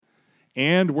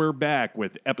And we're back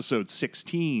with episode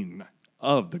 16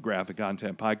 of the Graphic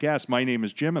Content Podcast. My name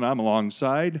is Jim, and I'm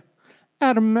alongside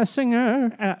Adam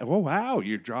Messinger. Oh, wow.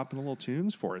 You're dropping a little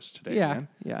tunes for us today, man.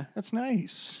 Yeah. That's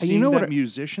nice. You Seeing know that what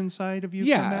musician side of you come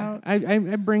Yeah, out. I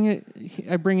bring it.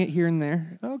 I bring it here and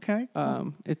there. Okay.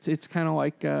 It's kind of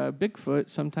like Bigfoot.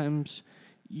 Sometimes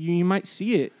you might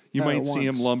see it. You might see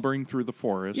him once. lumbering through the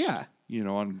forest. Yeah. You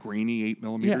know, on grainy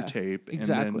 8mm Yeah, tape.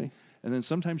 exactly. And then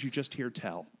sometimes you just hear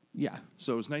tell. Yeah.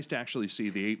 So it was nice to actually see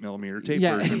the 8mm tape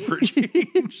Yeah. version for a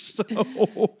change. So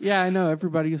Yeah, I know.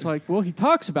 Everybody's like, well, he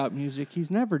talks about music.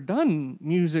 He's never done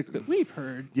music that we've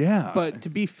heard. yeah. But to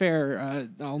be fair,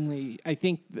 I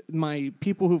think my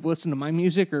people who've listened to my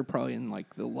music are probably in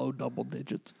like the low double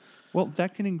digits. Well,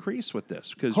 that can increase with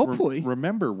this because Hopefully.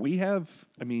 remember, we have,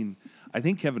 I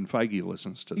think Kevin Feige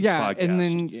listens to this podcast. And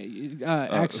then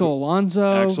Axel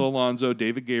Alonso. Axel Alonso,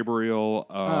 David Gabriel.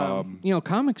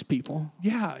 Comics people.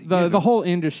 Yeah. The whole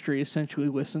industry essentially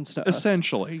listens to us.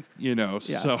 essentially, Yeah.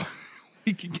 so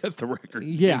we can get the record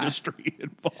Yeah. industry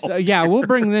involved. So, yeah, we'll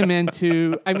bring them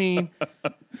into,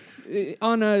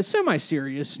 on a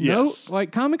semi-serious Yes. note,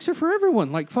 like, comics are for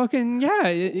everyone. Like, fucking,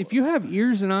 if you have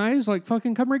ears and eyes, like,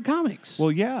 fucking come read comics.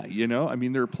 Well, yeah,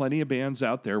 there are plenty of bands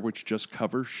out there which just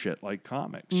cover shit like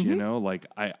comics, like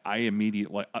I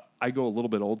immediately, I go a little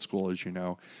bit old school, as you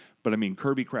know, but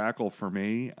Kirby Crackle for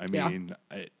me,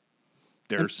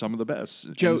 they're some of the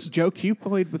best. Joe Q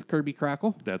played with Kirby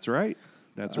Crackle. That's right.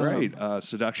 That's right.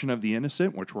 Seduction of the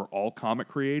Innocent, which were all comic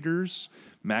creators.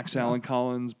 Max Allan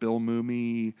Collins, Bill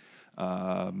Mumy,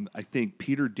 I think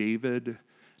Peter David.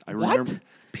 I remember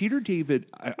Peter David.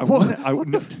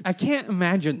 I can't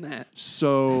imagine that.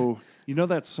 So,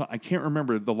 that song, I can't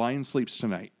remember. The Lion Sleeps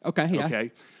Tonight. Okay, yeah.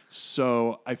 Okay.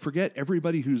 So I forget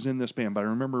everybody who's in this band, but I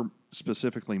remember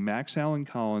specifically Max Allan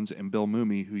Collins and Bill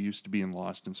Mumy, who used to be in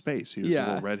Lost in Space. He was a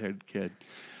little redhead kid.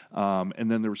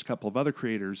 And then there was a couple of other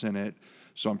creators in it.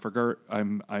 So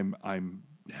I'm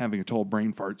having a total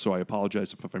brain fart, so I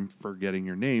apologize if I'm forgetting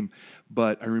your name.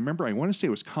 But I remember, I want to say it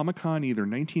was Comic-Con either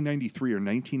 1993 or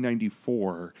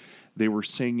 1994. They were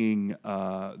singing,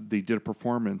 they did a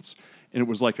performance, and it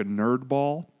was like a nerd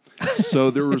ball.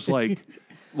 So there was like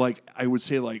I would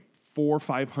say 400 or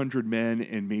 500 men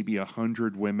and maybe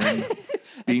 100 women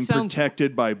being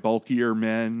protected by bulkier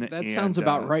men. That sounds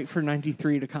about right for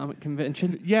 93 at a comic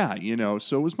convention. Yeah,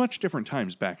 so it was much different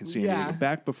times back in San Diego, Yeah.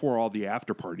 back before all the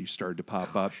after parties started to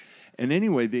pop up. And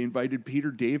anyway, they invited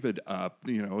Peter David up.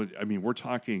 We're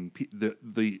talking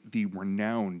the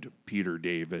renowned Peter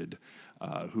David,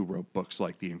 who wrote books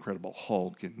like The Incredible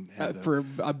Hulk and had For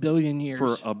a billion years.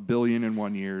 for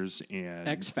 1,000,000,001 years and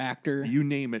X Factor. You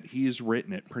name it, he's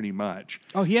written it pretty much.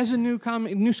 Oh, he has a new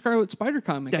Scarlet Spider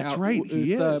comic. That's out right, with,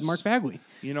 he is. Mark Bagley.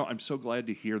 I'm so glad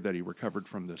to hear that he recovered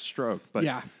from this stroke. But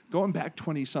Yeah. going back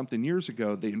 20-something years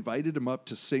ago, they invited him up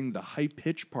to sing the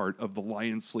high-pitched part of The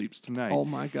Lion Sleeps Tonight. Oh,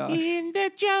 my gosh. In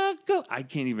the jungle. I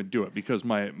can't even do it because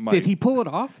my Did he pull it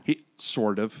off? He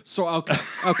sort of. So,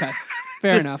 okay.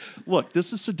 Fair enough. Look,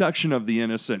 this is Seduction of the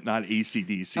Innocent, not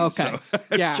AC/DC. Okay. So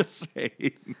Yeah. just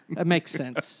saying. That makes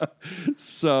sense.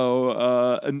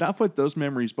 So enough with those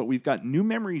memories, but we've got new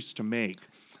memories to make.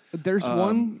 There's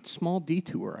one small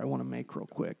detour I want to make real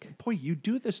quick. Boy, you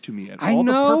do this to me at I all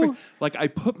know. the perfect. Like I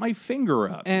put my finger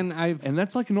up, And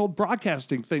that's like an old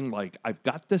broadcasting thing. Like I've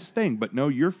got this thing, but no,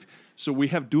 so we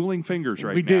have dueling fingers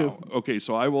right We now. do. Okay,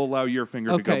 so I will allow your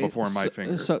finger to go before my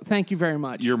finger. So thank you very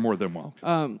much. You're more than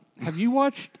welcome. Have you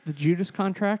watched the Judas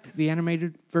Contract, the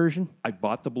animated version? I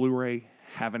bought the Blu-ray.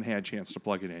 Haven't had a chance to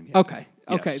plug it in yet. Okay.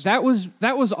 Yes. Okay. That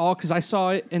was all because I saw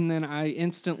it and then I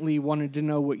instantly wanted to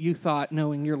know what you thought,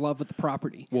 knowing your love of the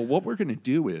property. Well, what we're going to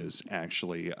do is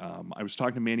actually, I was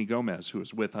talking to Manny Gomez, who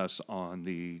was with us on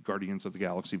the Guardians of the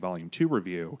Galaxy Volume 2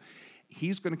 review.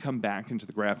 He's going to come back into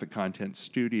the graphic content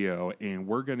studio, and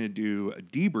we're going to do a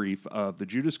debrief of the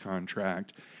Judas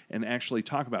Contract and actually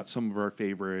talk about some of our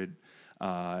favorite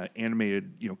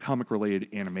animated, comic-related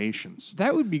animations.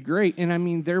 That would be great.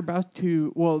 And they're about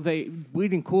to,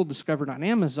 Bleeding Cool discovered on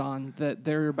Amazon that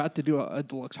they're about to do a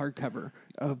deluxe hardcover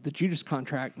of the Judas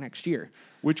Contract next year.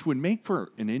 Which would make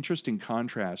for an interesting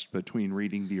contrast between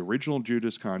reading the original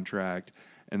Judas Contract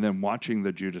and then watching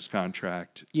the Judas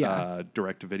Contract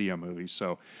direct-to-video movie.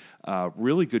 So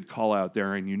really good call out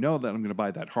there, and that I'm going to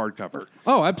buy that hardcover.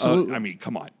 Oh, absolutely.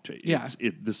 Come on. Yeah.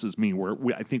 This is me.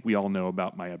 I think we all know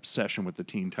about my obsession with the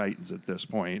Teen Titans at this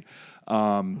point.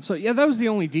 That was the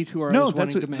only detour I was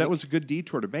wanting to make. That was a good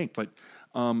detour to make, but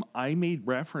I made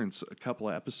reference a couple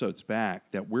of episodes back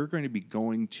that we're going to be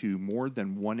going to more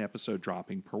than one episode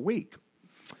dropping per week.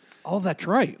 Oh, that's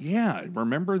right. Yeah,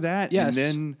 remember that? Yes. And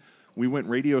then we went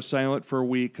radio silent for a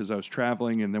week because I was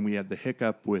traveling, and then we had the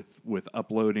hiccup with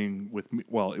uploading.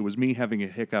 It was me having a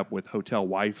hiccup with hotel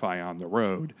Wi-Fi on the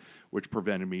road, which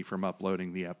prevented me from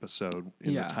uploading the episode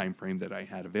in the time frame that I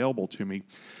had available to me.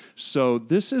 So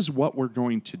this is what we're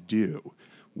going to do.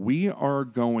 We are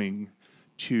going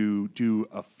to do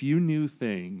a few new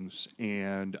things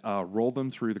and roll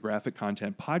them through the Graphic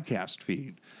Content podcast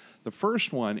feed. The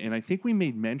first one, and I think we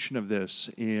made mention of this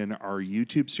in our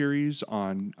YouTube series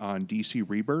on DC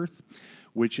Rebirth,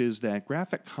 which is that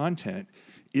Graphic Content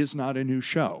is not a new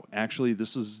show. Actually,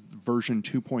 this is version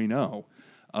 2.0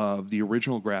 of the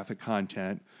original Graphic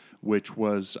Content, which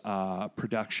was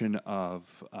production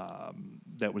of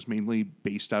that was mainly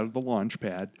based out of the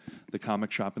Launchpad, the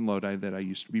comic shop in Lodi that I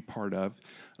used to be part of,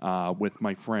 with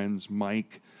my friends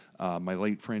Mike, my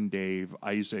late friend Dave,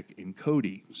 Isaac, and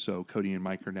Cody. So Cody and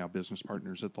Mike are now business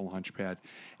partners at the Launchpad.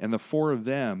 And the four of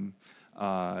them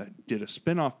did a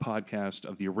spin-off podcast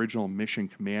of the original Mission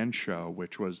Command show,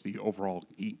 which was the overall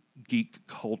geek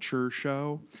culture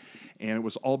show. And it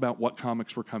was all about what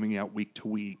comics were coming out week to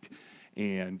week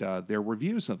and their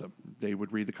reviews of them. They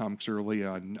would read the comics early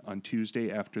on Tuesday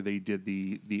after they did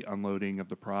the unloading of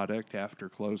the product after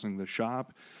closing the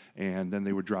shop, and then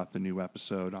they would drop the new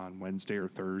episode on Wednesday or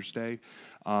Thursday.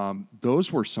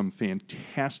 Those were some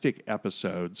fantastic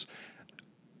episodes.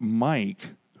 Mike,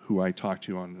 who I talked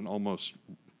to on an almost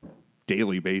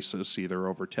daily basis, either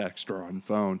over text or on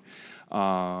phone,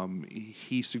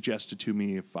 he suggested to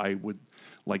me if I would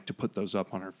like to put those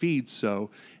up on our feed.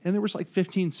 So, and there was like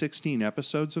 15, 16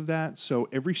 episodes of that. So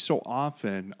every so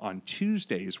often on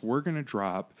Tuesdays, we're going to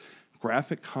drop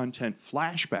Graphic Content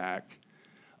flashback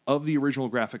of the original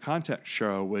Graphic Content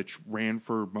show, which ran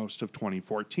for most of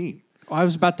 2014. Well, I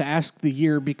was about to ask the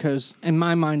year because in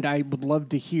my mind, I would love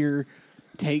to hear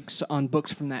takes on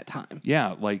books from that time.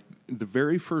 Yeah, like the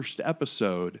very first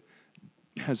episode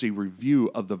has a review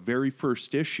of the very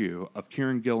first issue of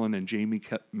Kieran Gillen and Jamie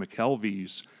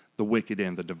McKelvey's The Wicked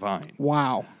and the Divine.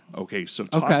 Wow. Okay, so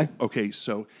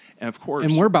and of course,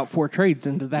 and we're about 4 trades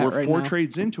into that. We're right 4 now.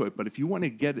 trades into it, but if you want to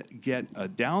get a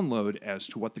download as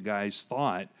to what the guys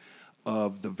thought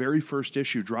of the very first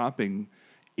issue dropping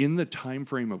in the time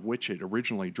frame of which it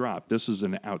originally dropped, this is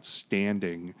an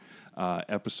outstanding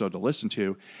episode to listen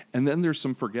to. And then there's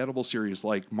some forgettable series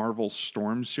like Marvel's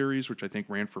Storm series, which I think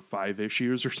ran for 5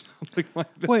 issues or something like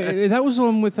that. Wait, that was the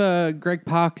one with Greg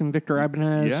Pak and Victor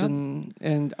Ibanez, Yeah.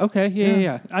 and okay,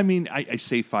 yeah. I mean, I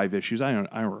say 5 issues. I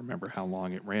don't remember how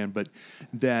long it ran, but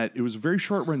that it was a very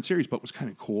short run series, but was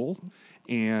kind of cool.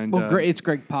 And it's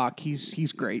Greg Pak.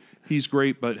 He's great. He's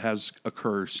great, but has a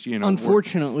curse. You know,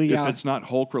 unfortunately, if it's not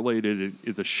Hulk related,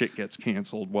 the shit gets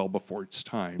canceled well before its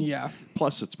time. Yeah.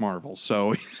 Plus, it's Marvel,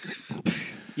 so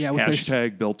yeah.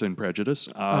 Hashtag built-in prejudice.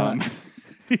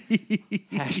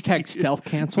 Hashtag stealth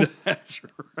cancel. That's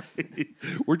right.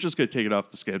 We're just going to take it off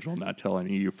the schedule and not tell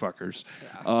any of you fuckers.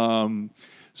 Yeah.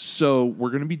 So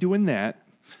we're going to be doing that,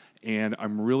 and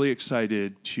I'm really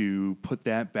excited to put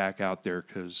that back out there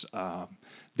because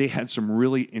they had some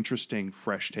really interesting,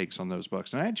 fresh takes on those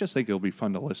books, and I just think it'll be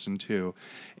fun to listen to.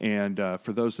 And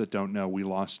for those that don't know, we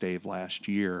lost Dave last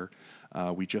year.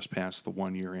 We just passed the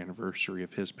 1-year anniversary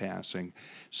of his passing.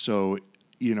 So,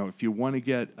 you know, if you want to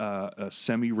get a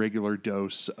semi-regular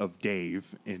dose of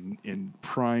Dave in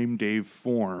prime Dave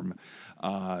form,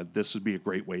 this would be a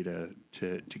great way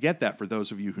to get that for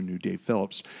those of you who knew Dave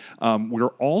Phillips. We're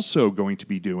also going to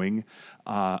be doing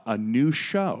a new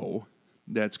show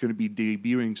that's going to be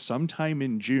debuting sometime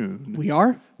in June. We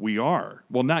are? We are.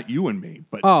 Well, not you and me,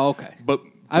 but... Oh, okay. But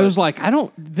I was like,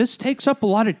 this takes up a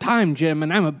lot of time, Jim,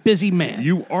 and I'm a busy man.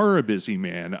 You are a busy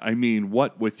man. I mean,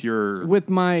 what with your... With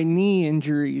my knee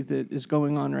injury that is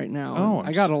going on right now. Oh,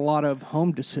 I got a lot of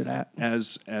home to sit at.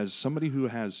 As somebody who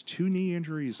has 2 knee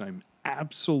injuries, I'm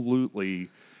absolutely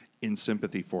in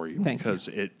sympathy for you because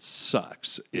it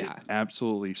sucks. Yeah. It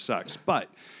absolutely sucks. But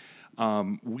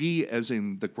we, as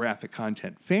in the Graphic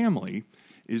Content family,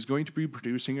 is going to be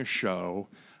producing a show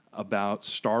about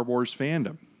Star Wars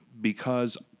fandom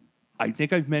because I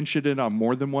think I've mentioned it on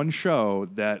more than one show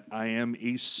that I am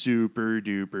a super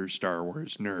duper Star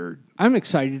Wars nerd. I'm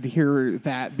excited to hear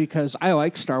that because I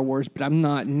like Star Wars, but I'm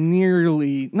not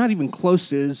even close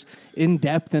to as in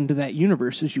depth into that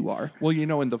universe as you are. Well, you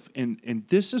know, and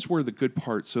this is where the good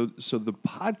part. So the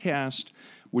podcast,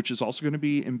 which is also going to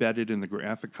be embedded in the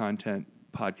Graphic Content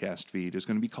podcast feed, is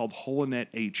going to be called Holonet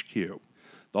HQ.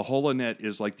 The Holonet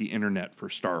is like the internet for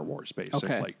Star Wars, basically.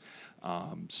 Okay.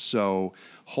 So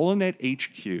Holonet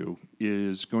HQ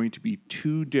is going to be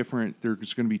two different.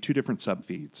 There's going to be two different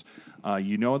subfeeds.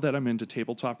 You know that I'm into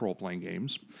tabletop role-playing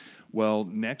games. Well,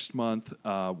 next month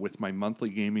with my monthly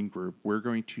gaming group, we're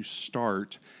going to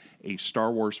start a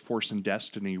Star Wars Force and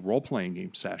Destiny role-playing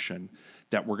game session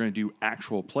that we're going to do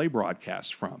actual play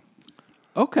broadcasts from.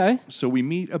 Okay. So we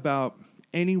meet about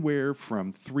anywhere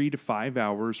from 3 to 5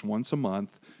 hours once a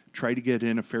month. Try to get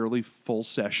in a fairly full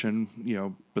session,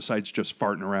 besides just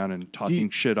farting around and talking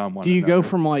shit on one another. Do you go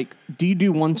from do you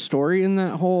do one story in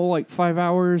that whole 5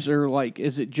 hours, or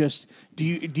is it just do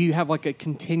you have a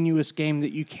continuous game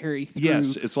that you carry through?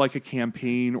 Yes, it's like a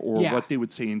campaign, or what they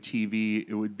would say in TV,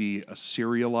 it would be a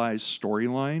serialized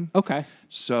storyline. Okay.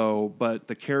 So, but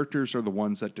the characters are the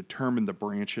ones that determine the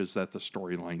branches that the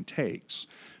storyline takes.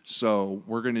 So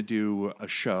we're going to do a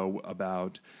show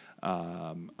about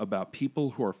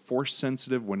people who are force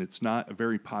sensitive when it's not a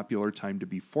very popular time to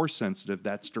be force sensitive.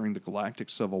 That's during the Galactic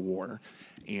Civil War.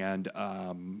 And,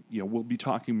 we'll be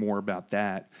talking more about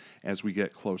that as we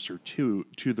get closer to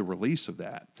the release of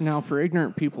that. Now, for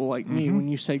ignorant people like me, when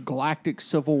you say Galactic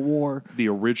Civil War... The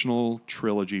original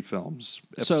trilogy films,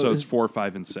 episodes 4,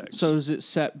 5, and 6. So is it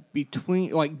set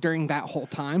between, during that whole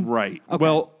time? Right.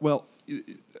 Okay. Well,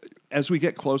 as we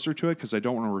get closer to it, because I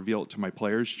don't want to reveal it to my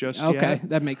players just yet. Okay,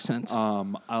 that makes sense.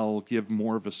 I'll give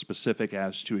more of a specific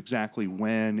as to exactly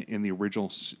when in the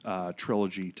original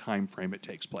trilogy time frame it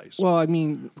takes place. Well, I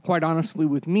mean, quite honestly,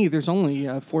 with me, there's only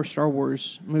 4 Star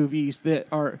Wars movies that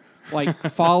are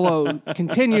follow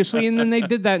continuously, and then they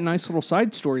did that nice little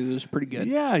side story that was pretty good.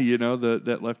 Yeah,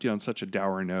 that left you on such a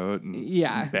dour note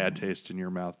and bad taste in your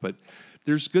mouth, but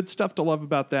there's good stuff to love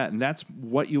about that, and that's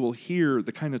what you will hear,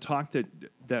 the kind of talk that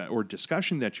or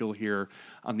discussion that you'll hear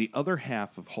on the other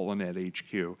half of Holonet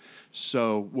HQ.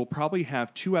 So we'll probably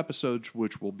have 2 episodes,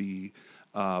 which will be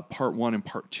part 1 and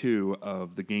part 2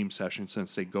 of the game session,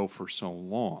 since they go for so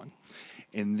long.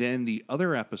 And then the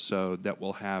other episode that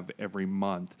we'll have every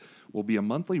month will be a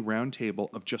monthly roundtable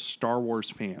of just Star Wars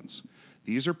fans.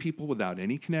 These are people without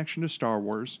any connection to Star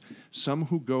Wars, some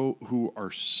who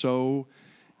are so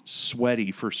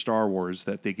sweaty for Star Wars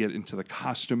that they get into the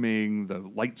costuming, the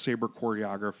lightsaber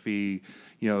choreography,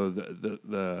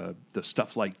 the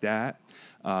stuff like that.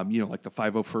 Like the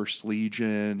 501st Legion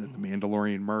and the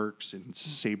Mandalorian Mercs and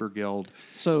Saber Guild.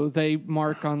 So they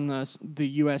mark on the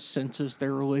U.S. census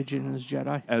their religion as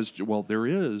Jedi? As well, there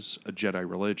is a Jedi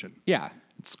religion. Yeah.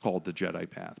 It's called the Jedi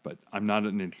Path, but I'm not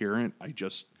an adherent. I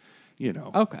just...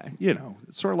 Okay.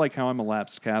 It's sort of like how I'm a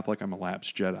lapsed Catholic, I'm a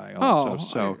lapsed Jedi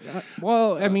also.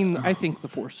 I think the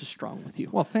Force is strong with you.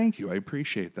 Well, thank you. I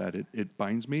appreciate that. It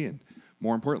binds me, and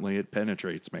more importantly, it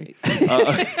penetrates me.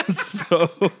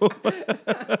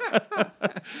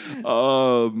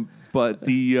 But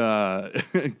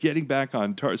the getting back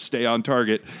on stay on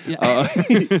target.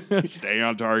 Yeah. Stay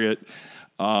on target.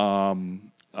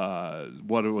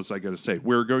 What was I going to say?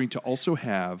 We're going to also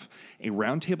have a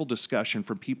roundtable discussion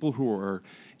from people who are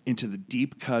into the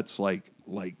deep cuts, like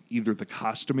either the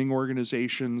costuming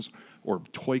organizations or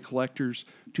toy collectors,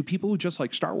 to people who just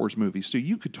like Star Wars movies. So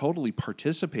you could totally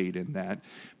participate in that,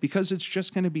 because it's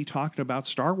just going to be talking about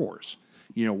Star Wars.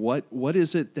 What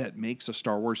is it that makes a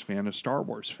Star Wars fan a Star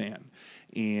Wars fan?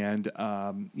 And,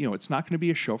 it's not going to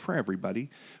be a show for everybody,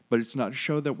 but it's not a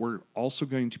show that we're also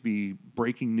going to be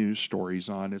breaking news stories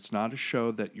on. It's not a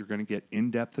show that you're going to get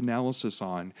in-depth analysis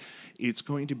on. It's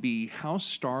going to be how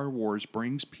Star Wars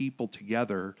brings people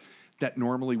together that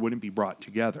normally wouldn't be brought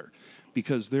together,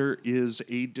 because there is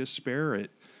a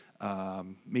disparate,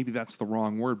 maybe that's the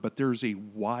wrong word, but there's a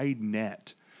wide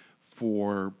net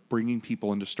for bringing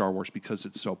people into Star Wars because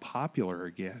it's so popular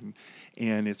again.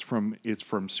 And it's from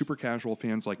super casual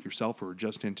fans like yourself who are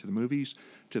just into the movies,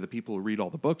 to the people who read all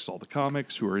the books, all the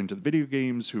comics, who are into the video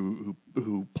games, who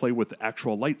play with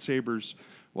actual lightsabers.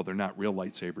 Well, they're not real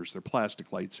lightsabers, they're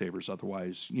plastic lightsabers,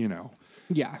 otherwise,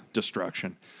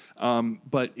 destruction.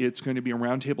 But it's going to be a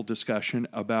roundtable discussion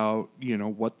about,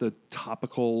 what the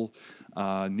topical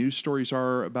news stories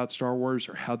are about Star Wars,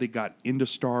 or how they got into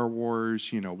Star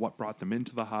Wars, what brought them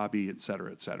into the hobby, et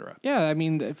cetera, et cetera. Yeah, I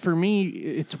mean, for me,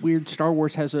 it's weird. Star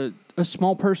Wars has a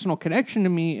small personal connection to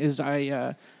me. Is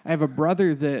I have a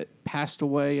brother that passed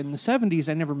away in the 70s.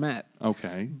 I never met.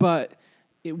 Okay. But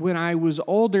when I was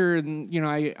older and,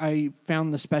 I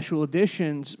found the special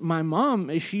editions, my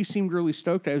mom, she seemed really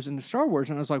stoked I was into Star Wars.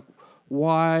 And I was like,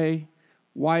 why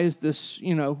is this,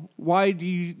 why do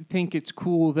you think it's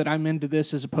cool that I'm into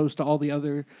this as opposed to all the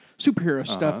other superhero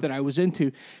stuff that I was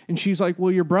into? And she's like,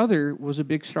 well, your brother was a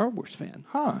big Star Wars fan.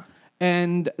 Huh.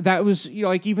 And that was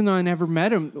like, even though I never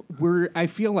met him, I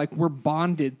feel like we're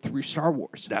bonded through Star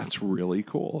Wars. That's really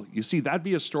cool. You see, that'd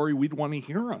be a story we'd want to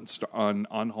hear on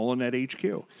HoloNet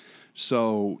HQ.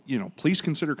 So, please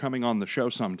consider coming on the show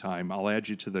sometime. I'll add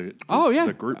you to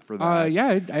the group for that.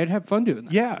 Yeah, I'd have fun doing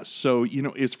that. Yeah, so,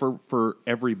 it's for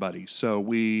everybody. So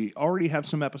we already have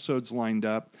some episodes lined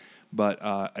up. But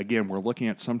again, we're looking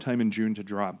at sometime in June to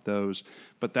drop those.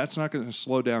 But that's not going to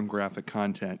slow down graphic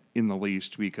content in the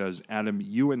least because, Adam,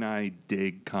 you and I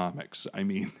dig comics. I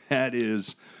mean, that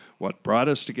is what brought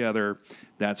us together.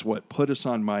 That's what put us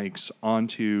on mics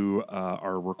onto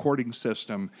our recording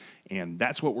system. And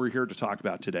that's what we're here to talk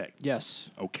about today. Yes.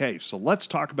 Okay, so let's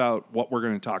talk about what we're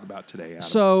going to talk about today, Adam.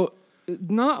 So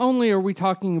not only are we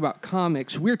talking about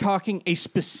comics, we're talking a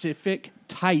specific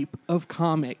type of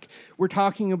comic. We're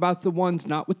talking about the ones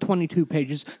not with 22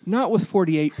 pages, not with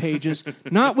 48 pages,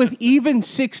 not with even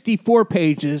 64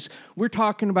 pages. We're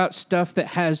talking about stuff that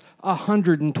has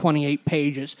 128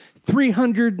 pages,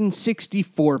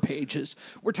 364 pages.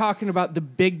 We're talking about the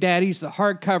big daddies, the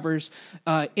hardcovers,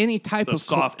 any type the of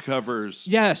soft covers.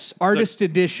 Yes, artist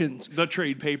editions. The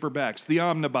trade paperbacks, the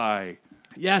omnibuy.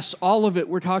 Yes, all of it.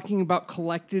 We're talking about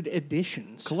collected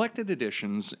editions. Collected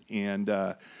editions, and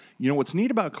what's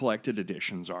neat about collected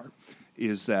editions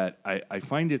is that I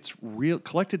find it's real.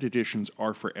 Collected editions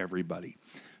are for everybody.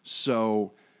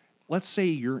 So let's say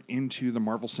you're into the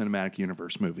Marvel Cinematic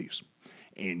Universe movies,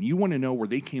 and you want to know where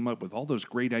they came up with all those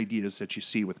great ideas that you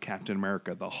see with Captain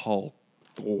America, the Hulk,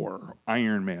 Thor,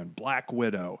 Iron Man, Black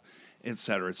Widow, et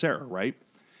cetera, right?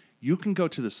 You can go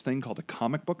to this thing called a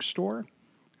comic book store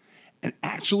and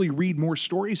actually read more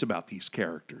stories about these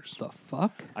characters. The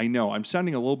fuck? I know. I'm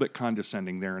sounding a little bit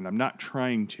condescending there, and I'm not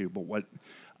trying to, but what...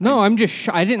 No, I'm just...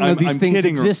 I didn't know these things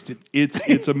existed.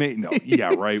 It's amazing. No,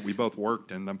 yeah, right. We both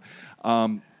worked in them.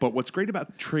 But what's great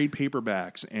about trade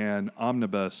paperbacks and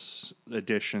omnibus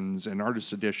editions and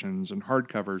artist editions and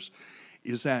hardcovers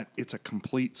is that it's a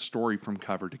complete story from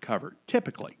cover to cover,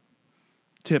 typically.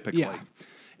 Yeah.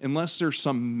 Unless there's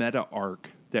some meta arc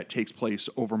that takes place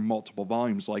over multiple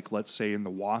volumes, like let's say in the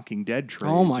Walking Dead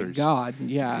trades. Oh my God!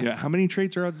 Yeah. Yeah. How many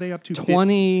trades are they up to?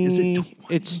 20. Is it 20?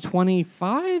 It's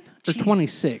 25 or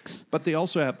 26. But they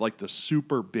also have like the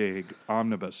super big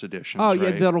omnibus editions. Oh yeah,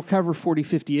 right? that'll cover 40,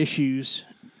 50 issues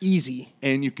easy.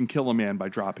 And you can kill a man by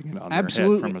dropping it on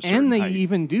Absolutely. their head from a certain And they height.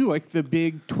 even do like the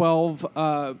big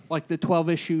 12, like the 12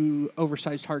 issue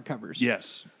oversized hardcovers.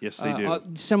 Yes, they do.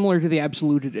 Similar to the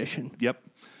Absolute Edition. Yep.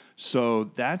 So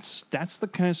that's the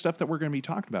kind of stuff that we're going to be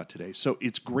talking about today. So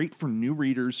it's great for new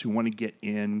readers who want to get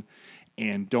in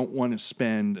and don't want to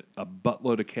spend a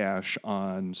buttload of cash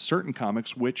on certain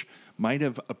comics, which might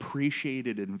have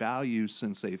appreciated in value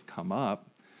since they've come up,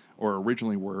 or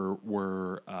originally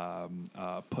were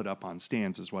put up on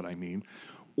stands, is what I mean.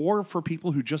 Or for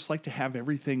people who just like to have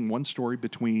everything one story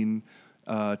between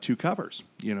two covers,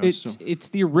 It's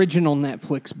the original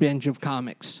Netflix binge of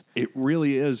comics. It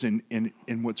really is, and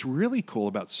what's really cool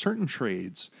about certain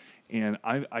trades, and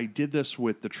I did this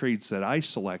with the trades that I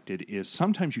selected, is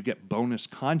sometimes you get bonus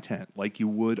content like you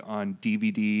would on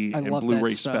DVD and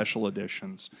Blu-ray special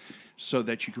editions, so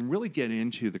that you can really get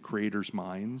into the creators'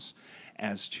 minds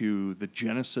as to the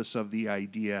genesis of the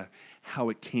idea, how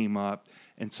it came up,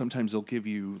 and sometimes they'll give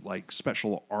you like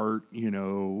special art,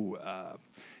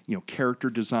 character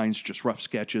designs, just rough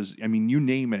sketches. I mean, you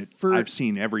name it. I've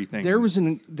seen everything.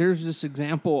 There's this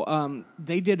example.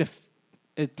 They did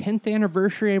a 10th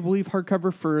anniversary, I believe,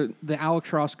 hardcover for the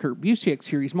Alex Ross Kurt Busiek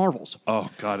series, Marvels. Oh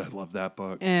God, I love that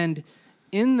book. And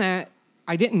in that,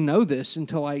 I didn't know this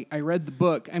until I read the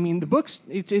book. I mean, the book's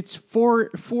it's four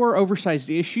oversized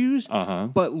issues,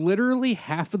 but literally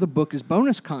half of the book is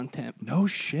bonus content. No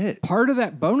shit. Part of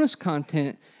that bonus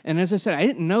content, and as I said, I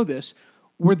didn't know this,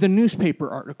 were the newspaper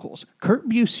articles. Kurt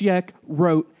Busiek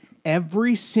wrote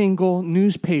every single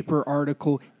newspaper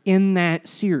article in that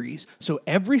series. So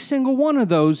every single one of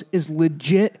those is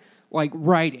legit, like,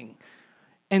 writing.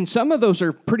 And some of those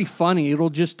are pretty funny.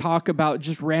 It'll just talk about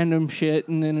just random shit,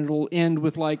 and then it'll end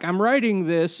with, like, I'm writing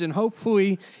this, and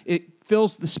hopefully it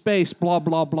fills the space, blah,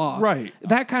 blah, blah. Right.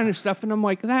 That kind of stuff. And I'm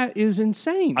like, that is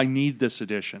insane. I need this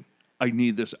edition. I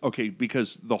need this. Okay,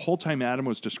 because the whole time Adam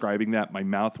was describing that, my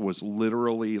mouth was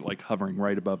literally like hovering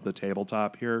right above the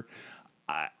tabletop here.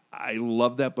 I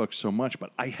love that book so much, but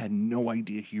I had no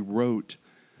idea he wrote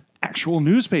actual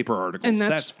newspaper articles. And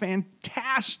that's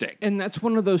fantastic. And that's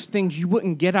one of those things you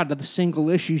wouldn't get out of the single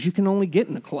issues. You can only get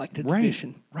in the collected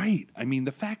edition. Right. I mean,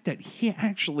 the fact that he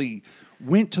actually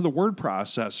went to the word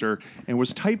processor and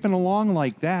was typing along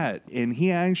like that, and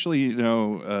he actually,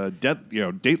 Dateline,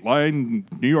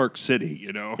 New York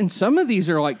City, And some of these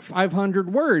are like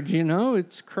 500 words,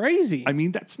 it's crazy. I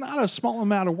mean, that's not a small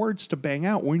amount of words to bang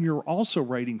out when you're also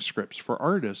writing scripts for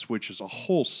artists, which is a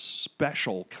whole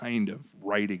special kind of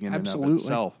writing in and of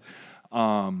itself.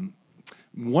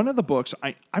 One of the books,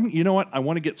 you know what? I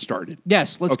want to get started.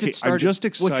 Yes, let's get started. I'm just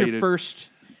excited. What's your first?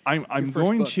 I'm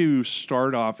going to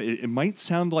start off. It might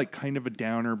sound like kind of a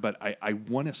downer, but I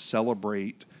want to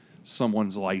celebrate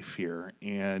someone's life here.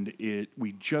 And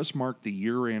we just marked the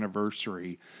year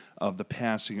anniversary of the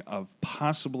passing of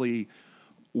possibly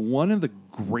one of the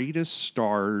greatest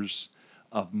stars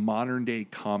of modern day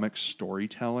comic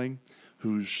storytelling,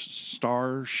 whose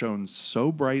star shone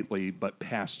so brightly but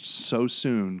passed so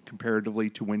soon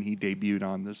comparatively to when he debuted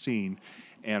on the scene.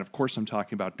 And of course, I'm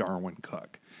talking about Darwyn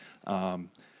Cooke.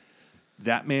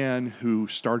 That man who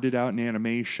started out in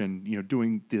animation,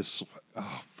 doing this,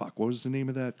 what was the name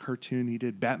of that cartoon he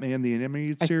did? Batman the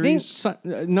Animated Series?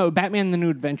 Batman the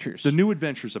New Adventures. The New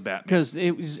Adventures of Batman. Because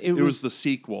it was the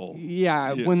sequel.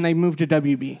 Yeah, when they moved to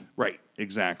WB. Right,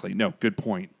 exactly. No, good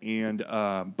point. And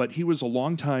but he was a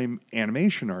longtime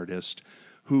animation artist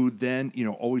who then,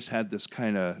 always had this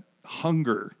kind of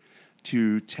hunger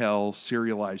to tell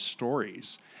serialized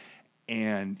stories.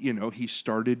 And, he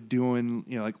started doing,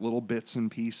 like little bits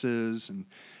and pieces. And,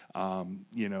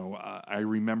 I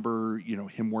remember,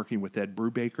 him working with Ed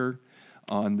Brubaker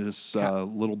on this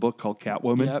little book called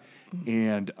Catwoman. Yep.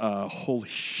 And holy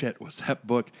shit, was that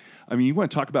book. I mean, you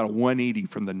want to talk about a 180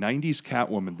 from the 90s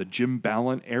Catwoman, the Jim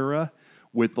Balent era,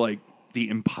 with like the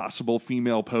impossible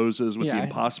female poses, with the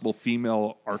impossible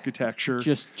female architecture.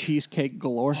 Just cheesecake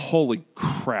galore. Holy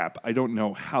crap. I don't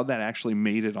know how that actually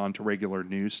made it onto regular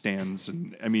newsstands.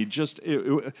 And I mean,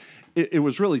 it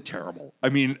was really terrible. I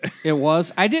mean, it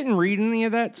was. I didn't read any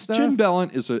of that stuff. Jim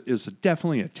Balent is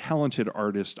definitely a talented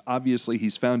artist. Obviously,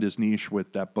 he's found his niche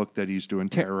with that book that he's doing,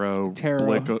 Tarot.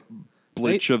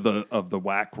 Bleach of the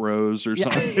Whack Rose or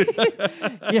something.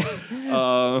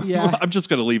 I'm just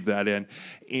going to leave that in.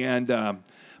 And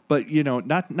but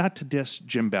not to diss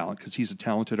Jim Balent, because he's a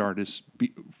talented artist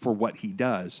for what he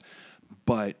does,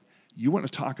 but you want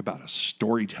to talk about a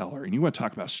storyteller, and you want to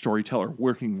talk about a storyteller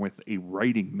working with a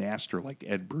writing master like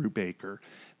Ed Brubaker.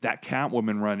 That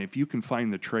Catwoman run, if you can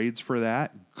find the trades for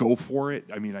that, go for it.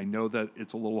 I mean, I know that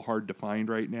it's a little hard to find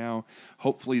right now.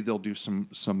 Hopefully they'll do some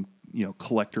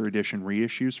collector edition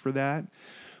reissues for that.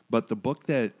 But the book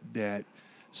that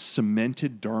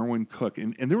cemented Darwyn Cooke,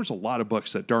 and there was a lot of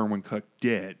books that Darwyn Cooke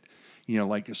did,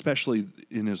 like especially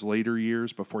in his later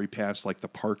years before he passed, like the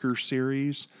Parker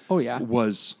series. Oh, yeah.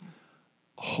 Was,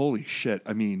 holy shit,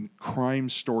 I mean, crime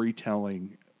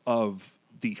storytelling of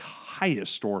the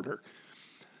highest order.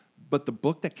 But the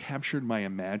book that captured my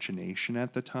imagination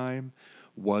at the time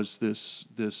was this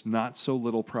not so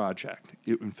little project.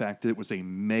 In fact, it was a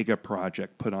mega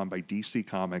project put on by DC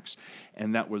Comics,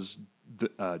 and that was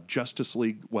the Justice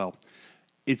League. Well,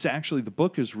 it's actually, the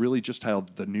book is really just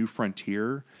titled The New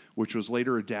Frontier, which was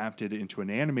later adapted into an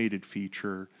animated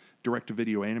feature,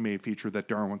 direct-to-video animated feature that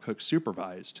Darwyn Cooke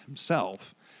supervised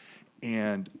himself.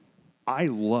 And I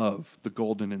love the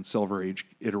Golden and Silver Age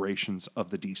iterations of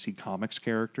the DC Comics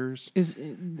characters.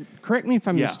 Correct me if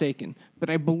I'm mistaken, but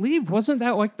I believe, wasn't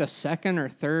that like the second or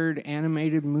third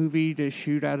animated movie to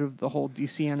shoot out of the whole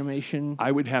DC animation?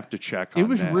 I would have to check on that. It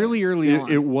was really early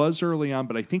on. It was early on,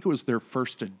 but I think it was their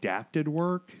first adapted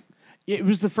work. It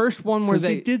was the first one where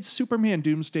they did Superman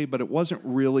Doomsday, but it wasn't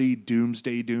really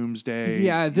Doomsday.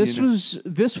 Yeah, this was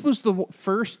the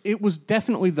first. It was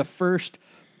definitely the first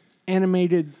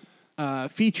animated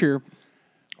feature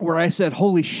where I said,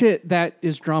 "Holy shit, that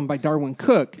is drawn by Darwyn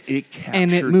Cooke."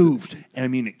 And it moved. And I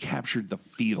mean, it captured the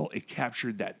feel. It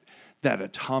captured that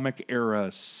atomic era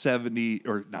 70s,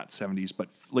 or not 70s, but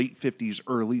late 50s,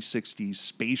 early 60s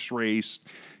space race,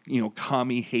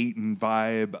 commie hating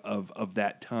vibe of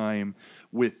that time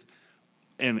with.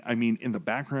 And I mean, in the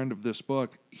background of this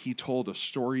book, he told a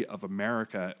story of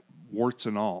America, warts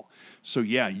and all. So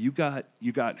yeah, you got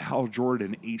Hal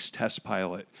Jordan, ace test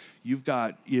pilot. You've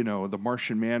got, the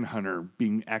Martian Manhunter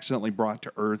being accidentally brought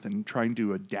to Earth and trying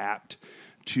to adapt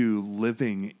to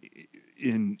living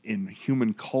in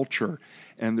human culture.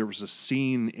 And there was a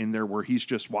scene in there where he's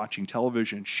just watching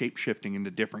television, shape-shifting into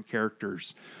different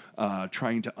characters,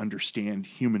 trying to understand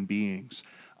human beings.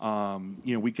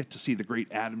 We get to see the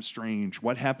great Adam Strange.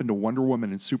 What happened to Wonder Woman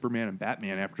and Superman and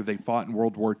Batman after they fought in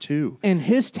World War II? And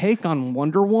his take on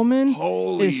Wonder Woman,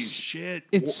 holy shit!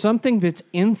 It's something that's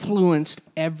influenced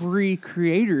every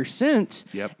creator since.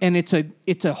 Yep. And it's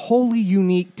a wholly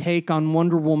unique take on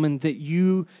Wonder Woman that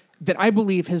you, that I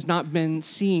believe has not been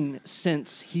seen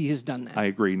since he has done that. I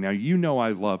agree. Now, I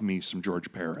love me some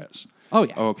George Perez. Oh,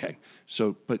 yeah. Okay.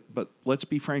 So, but let's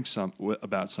be frank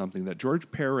about something. That George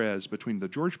Perez, between the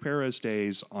George Perez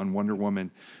days on Wonder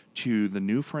Woman to the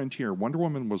New Frontier, Wonder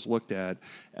Woman was looked at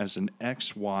as an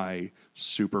XY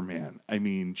Superman. I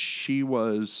mean, she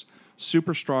was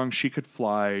super strong. She could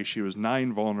fly. She was nigh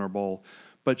invulnerable.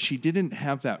 But she didn't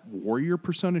have that warrior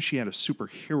persona. She had a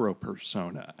superhero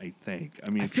persona, I think. I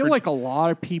mean, I feel like a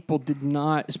lot of people did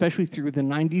not, especially through the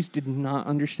 90s, did not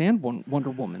understand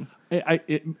Wonder Woman.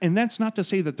 And that's not to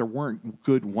say that there weren't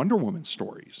good Wonder Woman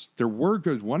stories. There were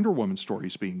good Wonder Woman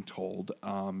stories being told.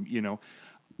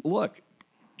 Look,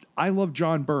 I love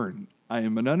John Byrne. I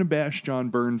am an unabashed John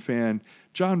Byrne fan.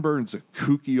 John Byrne's a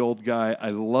kooky old guy. I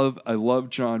love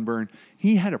John Byrne.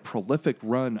 He had a prolific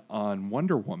run on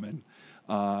Wonder Woman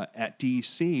at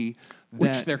DC.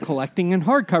 Which they're collecting in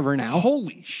hardcover now.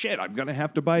 Holy shit, I'm going to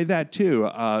have to buy that too.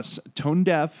 Tone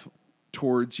deaf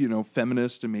towards,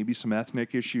 feminist and maybe some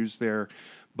ethnic issues there.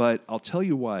 But I'll tell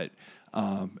you what,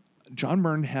 John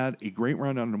Byrne had a great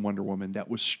run on Wonder Woman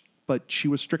but she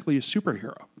was strictly a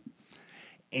superhero.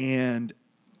 And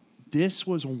this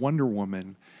was a Wonder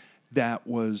Woman that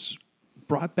was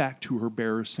brought back to her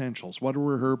bare essentials. What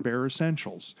were her bare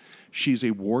essentials? She's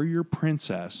a warrior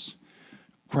princess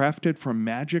crafted from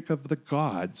magic of the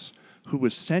gods who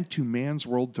was sent to man's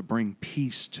world to bring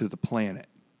peace to the planet.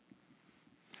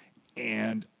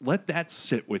 And let that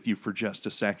sit with you for just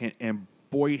a second. And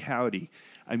boy, howdy.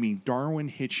 I mean, Darwin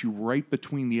hits you right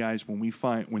between the eyes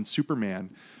when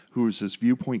Superman, who is his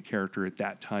viewpoint character at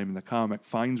that time in the comic,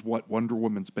 finds what Wonder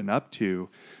Woman's been up to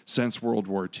since World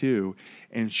War II,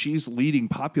 and she's leading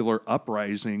popular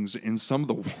uprisings in some of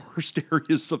the worst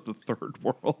areas of the third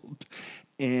world.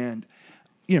 And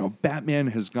Batman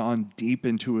has gone deep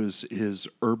into his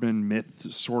urban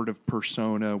myth sort of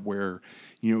persona where,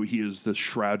 he is the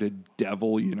shrouded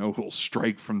devil, who'll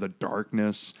strike from the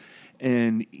darkness.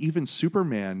 And even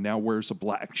Superman now wears a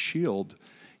black shield,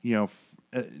 to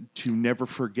never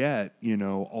forget,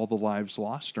 all the lives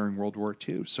lost during World War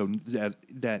II. So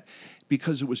that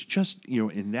because it was just,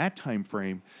 in that time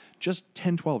frame, just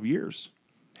 10, 12 years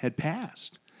had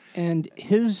passed. And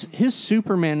his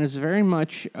Superman is very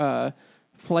much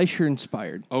Fleischer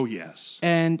inspired. Oh, yes.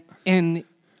 And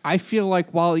I feel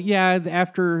like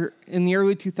after in the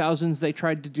early 2000s they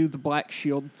tried to do the Black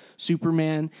Shield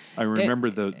Superman. I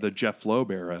remember the Jeff Loeb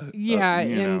era. Yeah,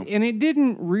 and it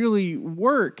didn't really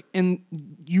work. And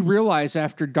you realize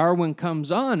after Darwin comes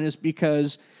on is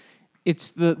because it's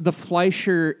the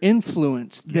Fleischer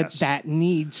influence that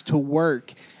needs to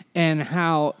work, and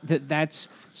how that's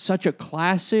such a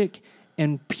classic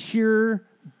and pure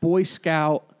Boy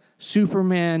Scout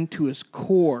Superman to his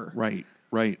core. Right.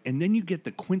 And then you get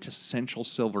the quintessential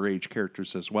Silver Age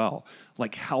characters as well,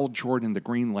 like Hal Jordan, the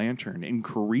Green Lantern. In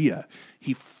Korea,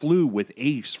 he flew with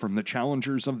Ace from the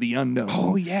Challengers of the Unknown.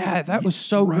 Oh, yeah, that was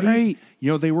so great.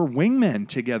 They were wingmen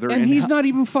together. And he's not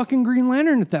even fucking Green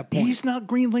Lantern at that point. He's not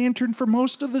Green Lantern for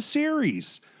most of the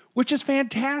series, which is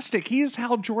fantastic. He is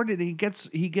Hal Jordan. He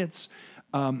gets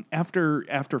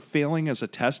after failing as a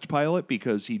test pilot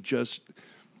because he just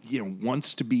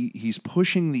wants to be, he's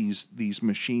pushing these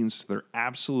machines to their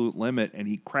absolute limit, and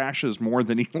he crashes more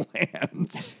than he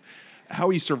lands. How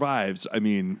he survives, I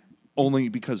mean, only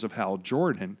because of Hal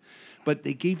Jordan, but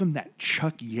they gave him that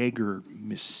Chuck Yeager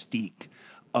mystique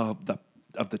of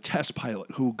the test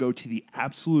pilot who will go to the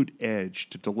absolute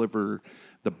edge to deliver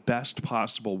the best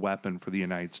possible weapon for the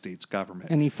United States government.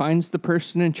 And he finds the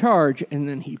person in charge, and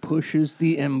then he pushes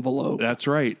the envelope. That's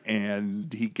right,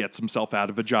 and he gets himself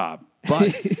out of a job.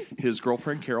 But his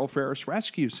girlfriend, Carol Ferris,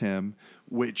 rescues him,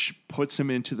 which puts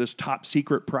him into this top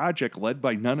secret project led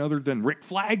by none other than Rick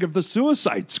Flag of the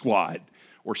Suicide Squad,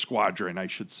 or Squadron, I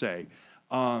should say.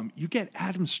 You get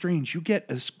Adam Strange. You get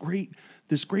this great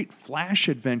Flash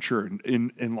adventure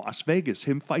in Las Vegas,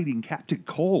 him fighting Captain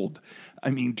Cold. I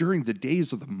mean, during the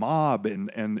days of the mob and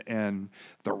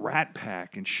the Rat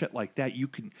Pack and shit like that, you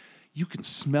can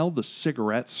smell the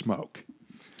cigarette smoke.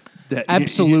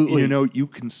 Absolutely. You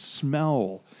can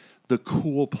smell the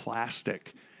cool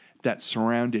plastic that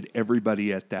surrounded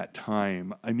everybody at that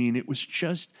time. I mean, it was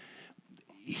just,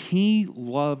 he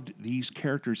loved these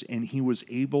characters, and he was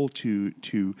able to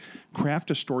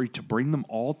craft a story to bring them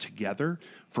all together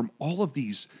from all of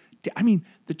these. I mean,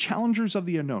 the Challengers of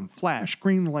the Unknown, Flash,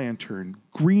 Green Lantern,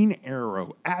 Green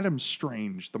Arrow, Adam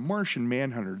Strange, the Martian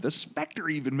Manhunter, the Spectre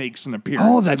even makes an appearance.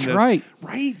 Oh, that's right.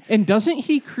 Right? And doesn't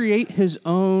he create his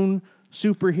own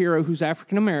superhero who's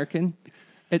African American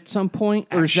at some point?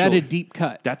 Or is that a deep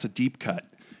cut? That's a deep cut.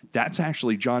 That's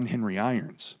actually John Henry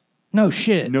Irons. No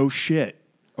shit. No shit.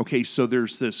 Okay, so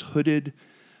there's this hooded.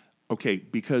 Okay,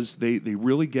 because they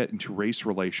really get into race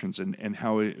relations and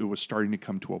how it was starting to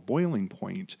come to a boiling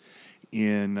point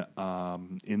in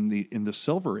the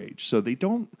Silver Age. So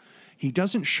he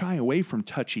doesn't shy away from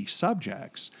touchy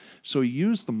subjects. So he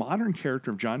used the modern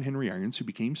character of John Henry Irons, who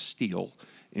became Steel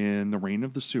in the Reign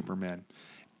of the Supermen,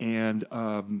 and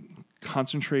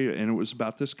concentrated. And it was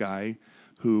about this guy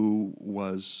who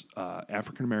was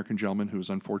African-American gentleman who was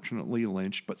unfortunately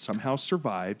lynched, but somehow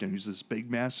survived, and he was this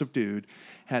big, massive dude,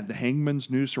 had the hangman's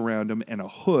noose around him and a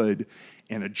hood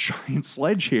and a giant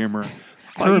sledgehammer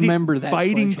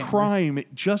fighting crime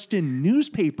just in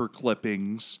newspaper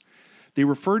clippings. They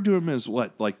referred to him as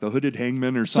what, like the Hooded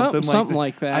Hangman or something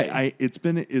like that. It's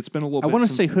been a little bit. I want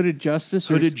to say Hooded Justice.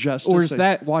 Hooded Justice. Or is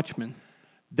that Watchmen?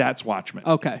 That's Watchmen.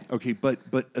 Okay.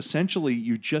 But essentially,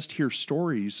 you just hear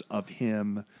stories of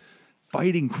him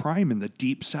fighting crime in the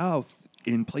Deep South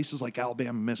in places like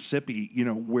Alabama, Mississippi,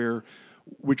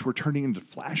 which were turning into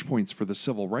flashpoints for the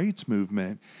civil rights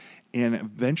movement, and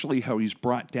eventually how he's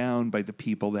brought down by the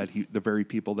very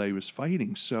people that he was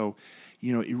fighting. So,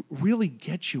 it really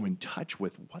gets you in touch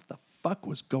with what the fuck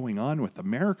was going on with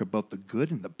America, both the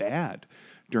good and the bad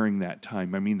during that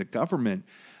time. I mean, the government.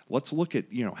 Let's look at,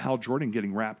 Hal Jordan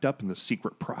getting wrapped up in the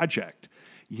secret project.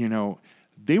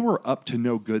 They were up to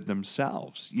no good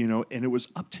themselves, and it was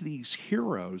up to these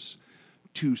heroes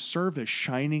to serve as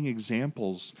shining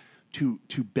examples to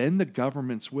bend the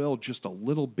government's will just a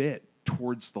little bit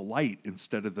towards the light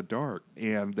instead of the dark.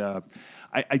 And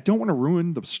I don't want to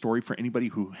ruin the story for anybody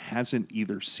who hasn't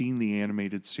either seen the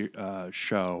animated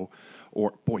show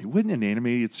or, boy, wouldn't an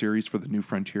animated series for the New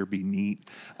Frontier be neat?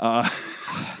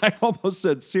 I almost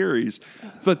said series,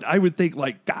 but I would think,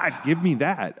 like, God, give me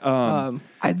that.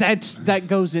 That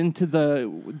goes into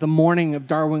the morning of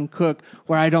Darwin Cook,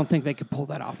 where I don't think they could pull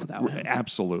that off without him.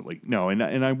 Absolutely. No,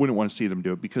 and I wouldn't want to see them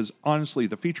do it because, honestly,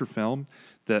 the feature film,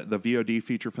 the VOD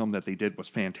feature film that they did was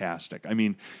fantastic. I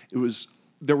mean,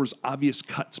 there was obvious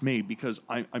cuts made because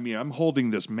I'm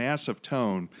holding this massive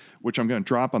tome, which I'm going to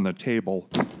drop on the table.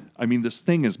 I mean, this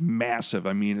thing is massive.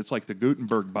 I mean, it's like the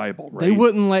Gutenberg Bible, right? They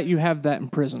wouldn't let you have that in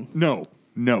prison. No,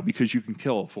 because you can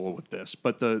kill a fool with this.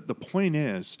 But the point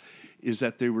is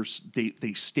that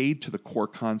they stayed to the core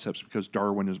concepts because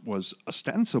Darwin was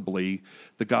ostensibly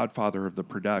the godfather of the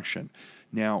production.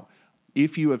 Now,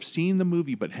 if you have seen the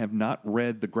movie but have not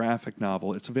read the graphic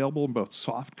novel, it's available in both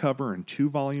softcover and 2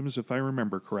 volumes, if I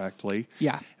remember correctly.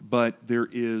 Yeah. But there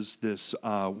is this,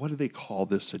 what do they call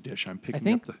this edition?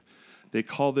 They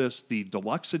call this the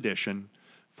deluxe edition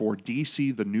for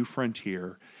DC, The New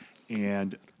Frontier.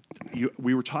 And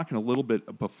we were talking a little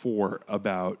bit before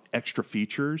about extra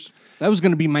features. That was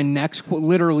going to be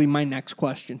literally my next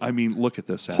question. I mean, look at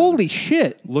this. Adam. Holy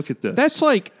shit. Look at this. That's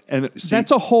like,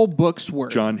 that's a whole book's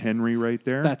worth. John Henry right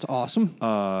there. That's awesome.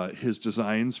 His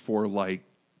designs for like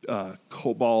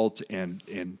Cobalt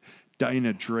and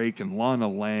Dinah Drake and Lana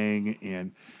Lang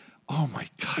and oh my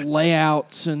God.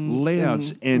 Layouts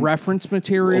and reference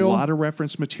material. A lot of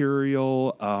reference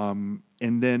material.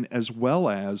 And then as well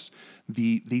as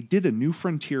they did a New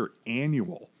Frontier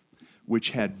annual,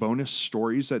 which had bonus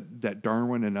stories that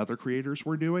Darwin and other creators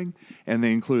were doing, and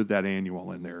they included that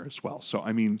annual in there as well. So,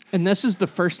 I mean... And this is the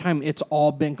first time it's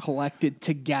all been collected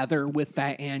together with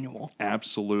that annual.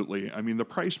 Absolutely. I mean, the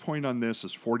price point on this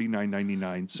is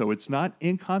 $49.99, so it's not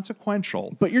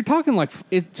inconsequential. But you're talking like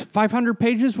it's 500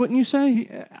 pages, wouldn't you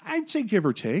say? I'd say give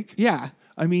or take. Yeah.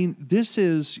 I mean,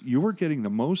 you're getting the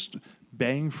most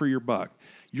bang for your buck.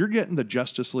 You're getting the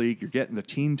Justice League, you're getting the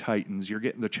Teen Titans, you're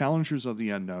getting the Challengers of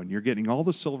the Unknown, you're getting all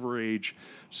the Silver Age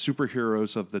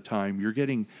superheroes of the time, you're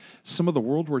getting some of the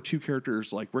World War II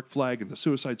characters like Rick Flag and the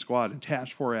Suicide Squad and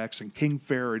Task Force X and King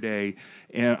Faraday,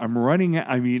 and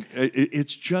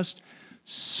it's just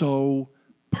so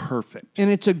perfect.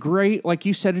 And it's like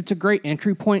you said, it's a great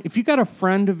entry point. If you got a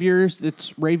friend of yours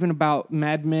that's raving about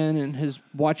Mad Men and has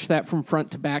watched that from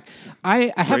front to back,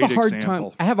 I have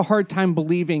a hard time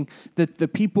believing that the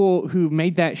people who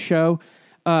made that show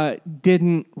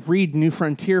didn't read New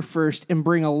Frontier first and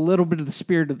bring a little bit of the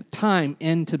spirit of the time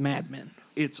into Mad Men.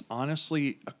 It's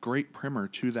honestly a great primer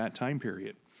to that time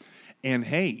period. And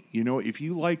hey, if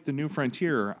you like The New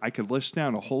Frontier, I could list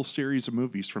down a whole series of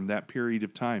movies from that period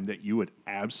of time that you would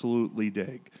absolutely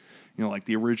dig. Like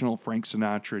the original Frank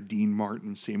Sinatra, Dean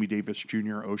Martin, Sammy Davis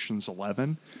Jr., Ocean's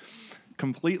 11.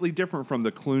 Completely different from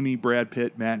the Clooney, Brad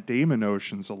Pitt, Matt Damon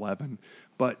Ocean's 11,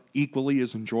 but equally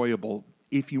as enjoyable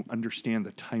if you understand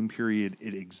the time period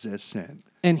it exists in.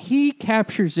 And he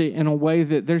captures it in a way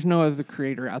that there's no other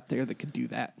creator out there that could do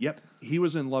that. Yep. He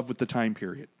was in love with the time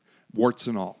period, warts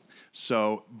and all.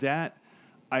 So that,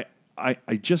 I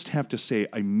just have to say,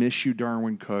 I miss you,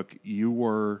 Darwyn Cooke. You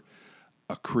were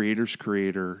a creator's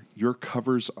creator. Your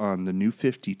covers on the New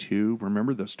 52,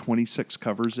 remember those 26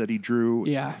 covers that he drew?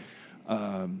 Yeah.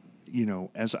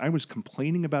 As I was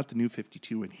complaining about the New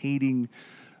 52 and hating,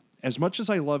 as much as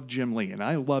I love Jim Lee, and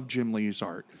I love Jim Lee's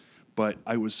art, but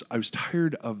I was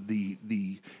tired of the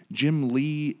Jim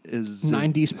Lee is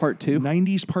 90s part 2.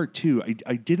 90s part 2.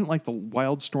 I didn't like the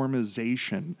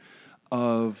Wildstormization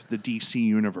of the DC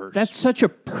universe. That's such a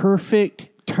perfect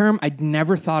term. I'd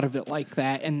never thought of it like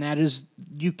that. And that is,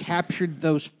 you captured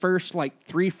those first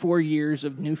 3-4 years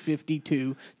of New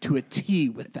 52 to a T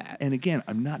with that. And again,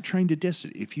 I'm not trying to diss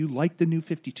it. If you like the New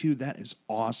 52, that is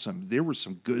awesome. There were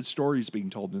some good stories being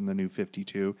told in the New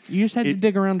 52. You just had to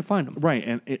dig around to find them. Right.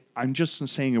 And I'm just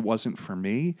saying it wasn't for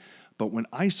me. But when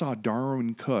I saw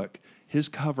Darwyn Cooke, his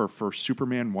cover for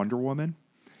Superman Wonder Woman,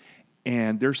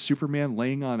 and there's Superman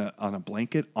laying on a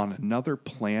blanket on another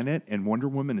planet, and Wonder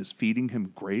Woman is feeding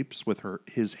him grapes with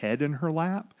his head in her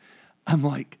lap. I'm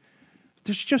like,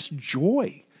 there's just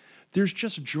joy. There's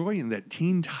just joy in that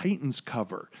Teen Titans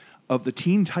cover of the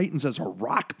Teen Titans as a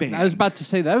rock band. I was about to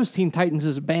say, that was Teen Titans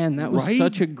as a band. That was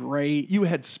such a great... You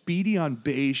had Speedy on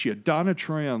bass, you had Donna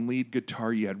Troy on lead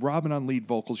guitar, you had Robin on lead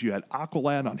vocals, you had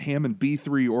Aqualad on Hammond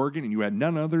B3 organ, and you had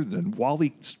none other than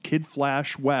Wally Kid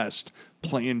Flash West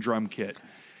playing drum kit.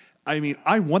 I mean,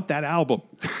 I want that album.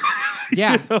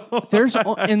 Yeah.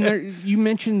 You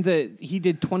mentioned that he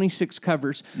did 26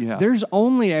 covers. Yeah. There's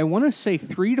only, I want to say,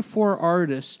 3 to 4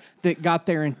 artists that got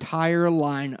their entire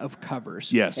line of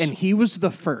covers. Yes. And he was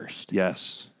the first.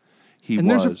 Yes. And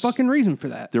there's a fucking reason for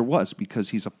that. There was, because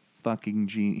he's a fucking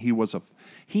genius.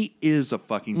 He is a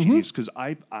fucking genius, because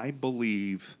I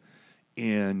believe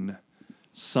in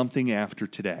something after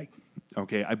today.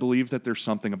 Okay, I believe that there's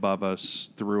something above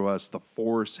us, through us, the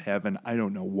force, heaven, I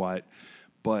don't know what,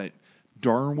 but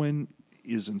Darwyn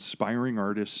is inspiring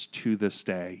artists to this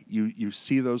day. You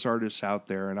see those artists out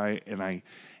there, and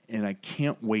I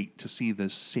can't wait to see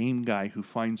this same guy who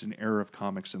finds an era of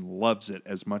comics and loves it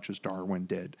as much as Darwyn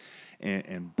did,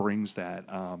 and brings that.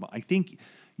 I think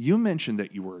you mentioned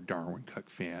that you were a Darwyn Cooke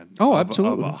fan. Oh,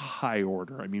 absolutely. Of a high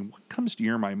order. I mean, what comes to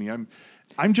your mind? I mean,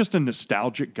 I'm just a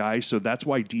nostalgic guy, so that's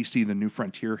why DC: The New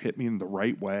Frontier hit me in the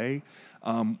right way.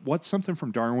 What's something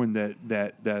from Darwyn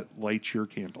that lights your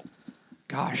candle?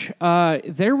 Gosh,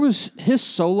 his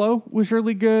solo was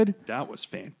really good. That was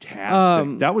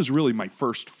fantastic. That was really my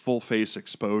first full face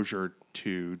exposure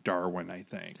to Darwyn, I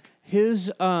think.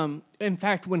 In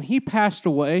fact, when he passed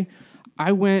away,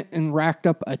 I went and racked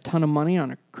up a ton of money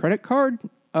on a credit card,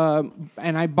 and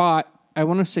I bought, I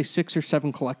want to say 6 or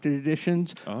 7 collected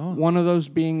editions. Oh. One of those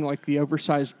being the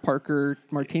oversized Parker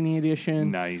Martini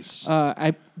edition. Nice.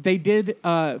 They did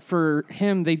for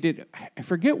him. They did. I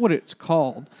forget what it's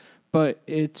called, but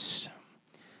it's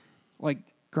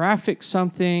graphic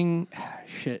something.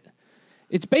 Shit.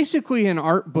 It's basically an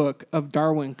art book of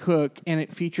Darwyn Cooke, and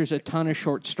it features a ton of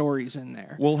short stories in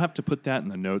there. We'll have to put that in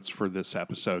the notes for this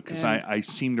episode, because I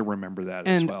seem to remember that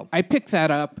as well. I picked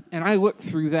that up, and I looked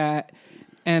through that,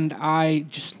 and I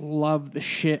just love the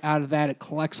shit out of that. It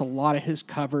collects a lot of his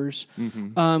covers.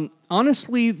 Mm-hmm.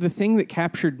 Honestly, the thing that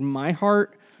captured my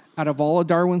heart out of all of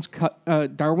Darwyn's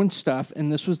stuff,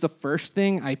 and this was the first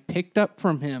thing I picked up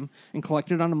from him and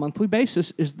collected on a monthly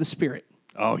basis, is The Spirit.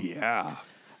 Oh, yeah.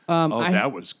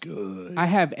 That was good. I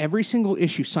have every single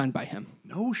issue signed by him.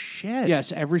 No shit. Yes,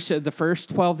 the first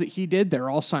 12 that he did, they're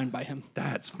all signed by him.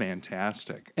 That's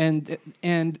fantastic. And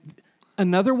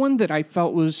another one that I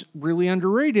felt was really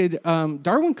underrated,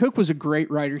 Darwyn Cooke was a great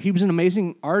writer. He was an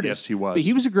amazing artist. Yes, he was. But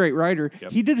he was a great writer.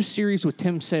 Yep. He did a series with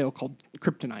Tim Sale called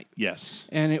Kryptonite. Yes.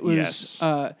 And it was...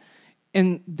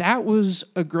 and that was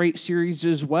a great series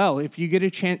as well. If you get a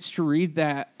chance to read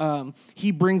that,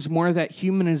 he brings more of that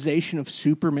humanization of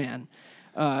Superman.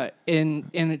 And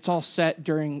it's all set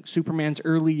during Superman's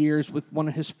early years with one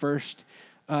of his first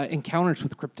encounters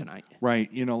with Kryptonite. Right.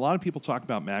 A lot of people talk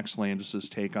about Max Landis'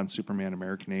 take on Superman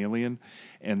American Alien,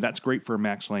 and that's great for a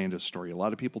Max Landis story. A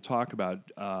lot of people talk about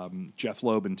Jeff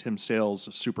Loeb and Tim Sale's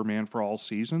Superman for All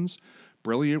Seasons.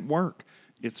 Brilliant work.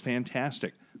 It's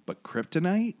fantastic. But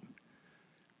Kryptonite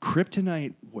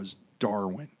was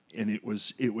Darwyn, and it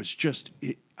was just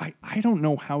I don't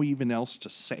know how even else to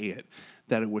say it,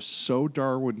 that it was so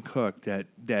Darwyn Cooke that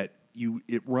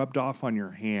it rubbed off on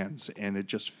your hands, and it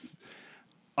just,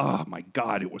 oh my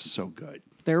God, it was so good.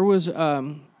 There was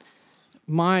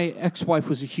my ex-wife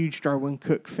was a huge Darwyn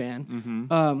Cooke fan,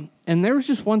 and there was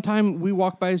just one time we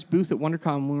walked by his booth at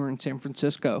WonderCon when we were in San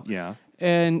Francisco. Yeah.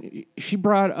 And she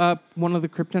brought up one of the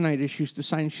Kryptonite issues to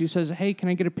sign. She says, "Hey, can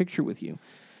I get a picture with you?"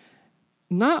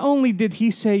 Not only did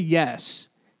he say yes,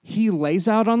 he lays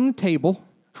out on the table,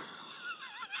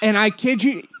 and I kid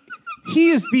you, he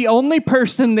is the only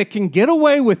person that can get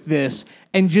away with this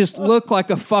and just look like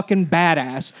a fucking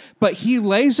badass. But he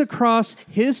lays across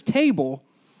his table.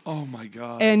 Oh my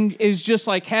God. And is just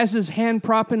like, has his hand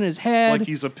prop in his head. Like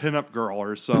he's a pinup girl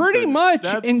or something. Pretty much.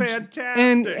 That's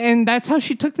fantastic. And that's how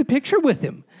she took the picture with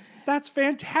him. That's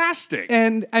fantastic.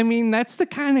 And I mean, that's the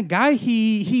kind of guy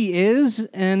he is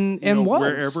and was.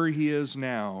 Wherever he is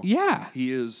now. Yeah.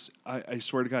 He is, I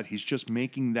swear to God, he's just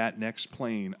making that next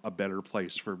plane a better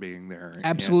place for being there.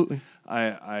 Absolutely.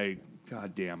 And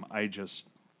goddamn,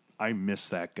 I miss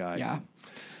that guy. Yeah.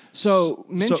 So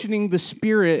mentioning the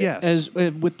spirit as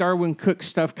with Darwin Cook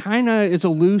stuff kind of is a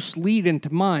loose lead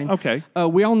into mine. Okay.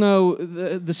 We all know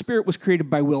the spirit was created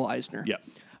by Will Eisner. Yeah.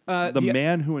 The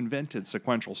man who invented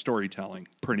sequential storytelling,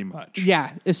 pretty much.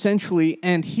 Yeah, essentially.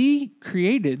 And he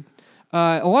created,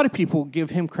 a lot of people give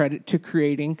him credit to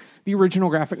creating the original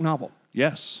graphic novel.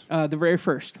 Yes. The very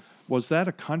first. Was that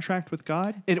a contract with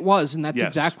God? It was, and that's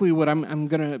exactly what I'm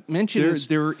going to mention.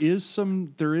 There is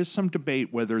some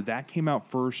debate whether that came out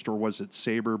first or was it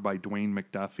Saber by Dwayne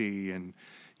McDuffie, and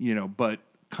but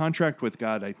Contract with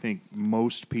God, I think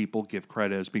most people give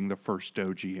credit as being the first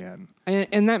OGN.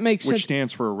 And that makes sense. Which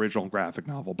stands for original graphic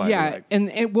novel, by the way. And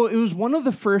it was one of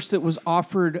the first that was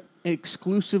offered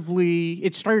exclusively.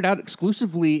 It started out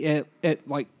exclusively at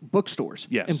like bookstores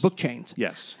and book chains.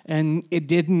 Yes. And it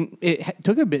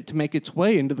took a bit to make its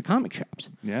way into the comic shops.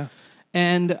 Yeah.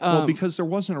 And because there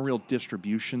wasn't a real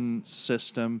distribution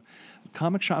system,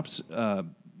 comic shops,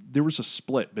 there was a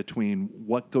split between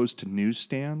what goes to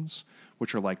newsstands,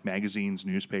 which are like magazines,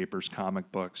 newspapers,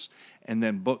 comic books, and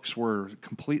then books were a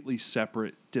completely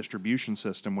separate distribution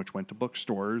system, which went to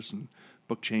bookstores and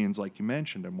book chains, like you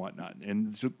mentioned, and whatnot.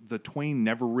 And the twain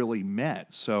never really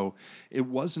met. So it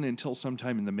wasn't until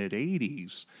sometime in the mid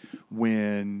 '80s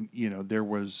when there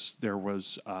was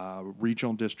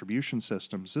regional distribution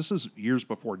systems. This is years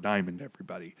before Diamond,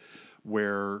 everybody,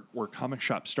 where comic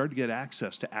shops started to get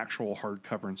access to actual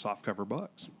hardcover and softcover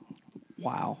books.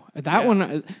 Wow. That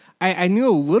one, I knew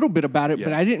a little bit about it,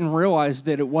 but I didn't realize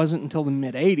that it wasn't until the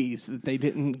mid-'80s that they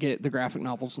didn't get the graphic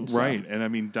novels and stuff. Right. And I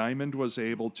mean, Diamond was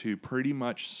able to pretty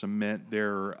much cement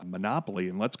their monopoly,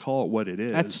 and let's call it what it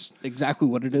is. That's exactly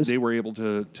what it is. They were able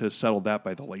to settle that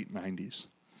by the late 90s.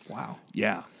 Wow.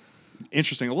 Yeah.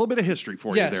 Interesting. A little bit of history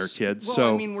for you there, kids.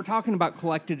 Well, I mean, we're talking about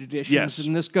collected editions,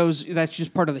 and that's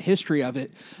just part of the history of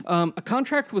it. A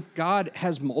Contract with God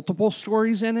has multiple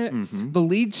stories in it. Mm-hmm. The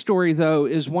lead story, though,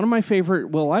 is one of my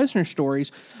favorite Will Eisner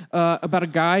stories about a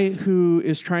guy who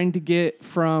is trying to get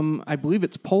from, I believe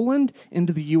it's Poland,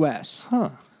 into the U.S.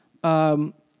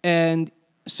 And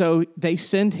so they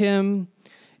send him...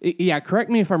 Yeah,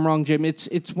 correct me if I'm wrong, Jim.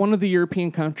 It's one of the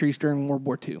European countries during World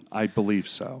War II. I believe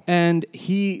so. And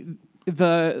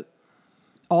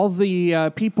all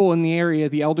the people in the area,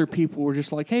 the elder people, were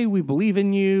just like, "Hey, we believe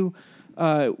in you.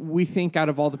 We think out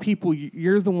of all the people,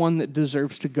 you're the one that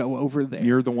deserves to go over there.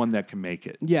 You're the one that can make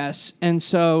it." Yes, and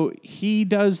so he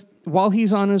does. While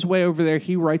he's on his way over there,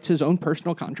 he writes his own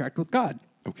personal contract with God.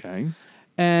 Okay.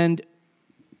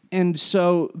 And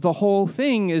so the whole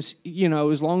thing is,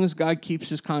 as long as God keeps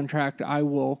his contract, I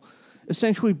will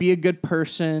essentially be a good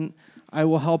person. I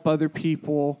will help other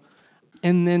people.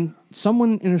 And then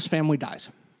someone in his family dies.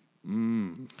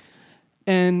 Mm.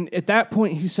 And at that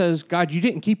point, he says, God, you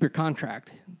didn't keep your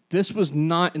contract. This was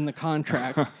not in the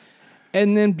contract.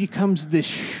 And then becomes this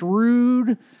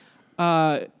shrewd,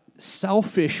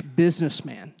 selfish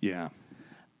businessman. Yeah.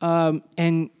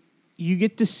 And you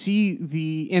get to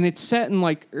see and it's set in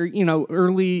like,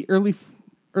 early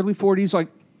 40s. Like,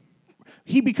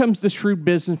 he becomes the shrewd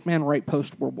businessman right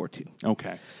post World War II.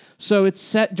 Okay. So it's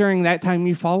set during that time.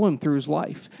 You follow him through his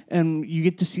life, and you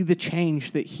get to see the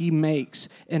change that he makes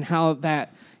and how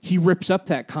that he rips up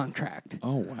that contract.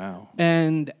 Oh, wow.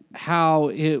 And how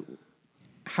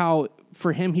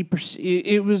for him,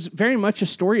 it was very much a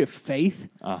story of faith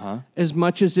as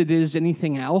much as it is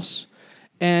anything else.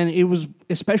 And it was,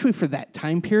 especially for that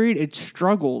time period, it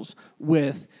struggles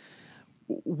with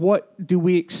what do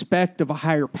we expect of a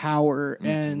higher power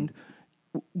and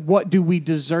what do we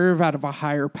deserve out of a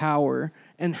higher power,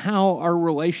 and how our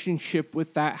relationship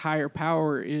with that higher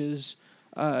power is,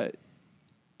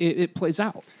 it plays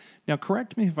out. Now,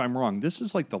 correct me if I'm wrong. This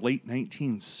is like the late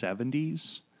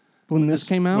 1970s? When this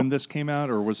came out? When this came out,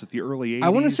 or was it the early 80s? I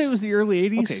want to say it was the early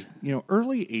 80s. Okay,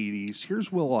 early 80s.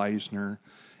 Here's Will Eisner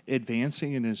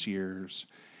advancing in his years,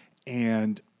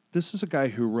 and this is a guy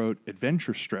who wrote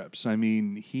adventure strips. I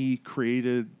mean, he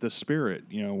created the Spirit,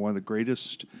 one of the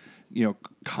greatest...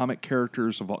 comic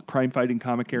characters of all, crime-fighting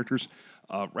comic characters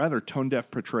rather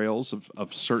tone-deaf portrayals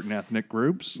of certain ethnic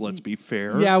groups. Let's be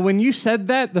fair. Yeah, when you said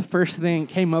that, the first thing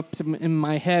that came up in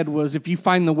my head was, if you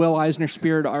find the Will Eisner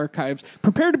Spirit Archives,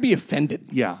 prepare to be offended.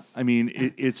 Yeah, I mean,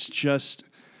 it's just,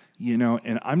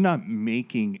 and I'm not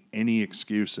making any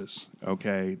excuses,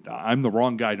 okay? I'm the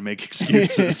wrong guy to make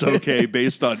excuses, okay,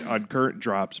 based on current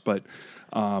drops. But,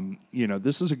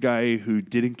 this is a guy who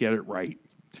didn't get it right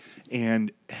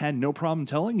and had no problem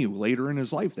telling you later in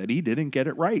his life that he didn't get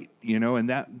it right, and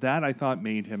that I thought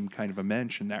made him kind of a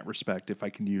mensch in that respect, if I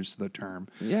can use the term.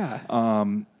 Yeah.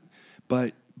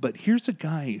 But here's a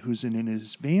guy who's in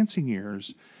his advancing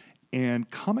years,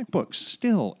 and comic books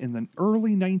still in the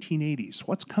early 1980s.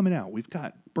 What's coming out? We've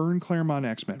got Byrne Claremont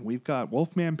X-Men. We've got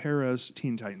Wolfman Perez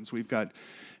Teen Titans. We've got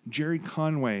Jerry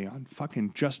Conway on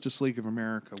fucking Justice League of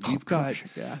America.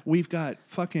 We've got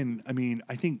fucking,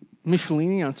 I think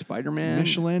Michelini on Spider-Man.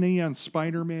 Michelini on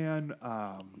Spider-Man.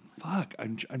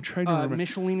 I'm trying to remember.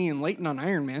 Michelini and Layton on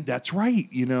Iron Man. That's right.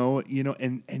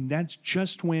 And that's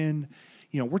just when,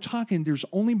 we're talking, there's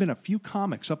only been a few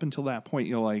comics up until that point,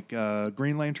 like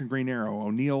Green Lantern, Green Arrow,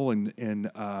 O'Neill and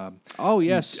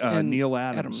Neil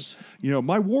Adams.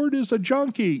 My ward is a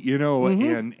junkie,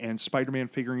 and Spider-Man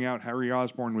figuring out Harry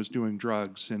Osborn was doing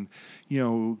drugs, and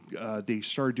they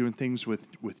started doing things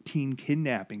with teen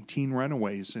kidnapping, teen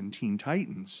runaways, and Teen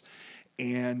Titans,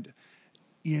 and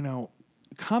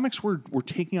comics were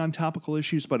taking on topical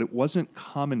issues, but it wasn't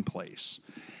commonplace.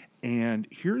 And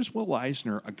here's Will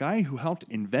Eisner, a guy who helped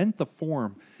invent the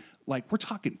form, like we're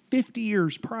talking 50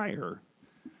 years prior,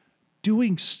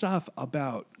 doing stuff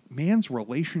about man's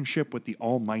relationship with the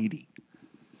Almighty.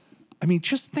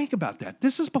 Just think about that.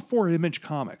 This is before Image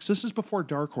Comics. This is before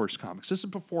Dark Horse Comics. This is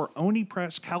before Oni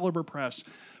Press, Caliber Press,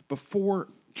 before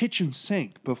Kitchen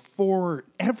Sink, before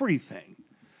everything,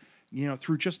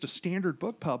 through just a standard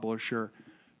book publisher,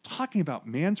 talking about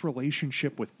man's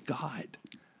relationship with God.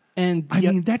 And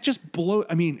that just blows.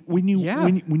 When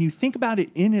you think about it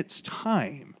in its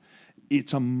time,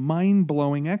 it's a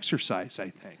mind-blowing exercise, I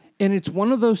think. And it's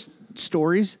one of those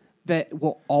stories that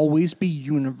will always be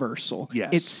universal.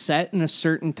 Yes. It's set in a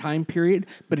certain time period,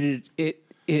 but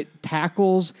it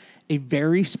tackles a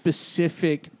very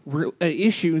specific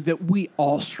issue that we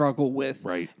all struggle with,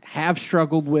 right? Have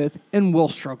struggled with, and will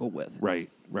struggle with. Right.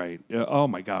 Oh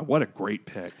my God, what a great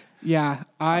pick. Yeah,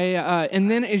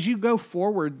 and then as you go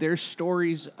forward, there's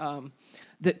stories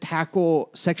that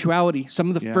tackle sexuality. Some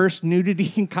of the first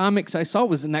nudity in comics I saw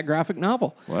was in that graphic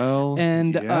novel. Well,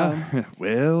 and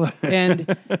and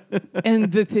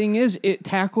the thing is, it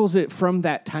tackles it from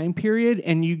that time period,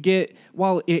 and you get,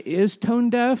 while it is tone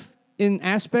deaf in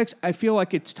aspects, I feel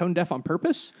like it's tone deaf on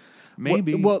purpose.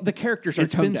 Maybe. Well, the characters are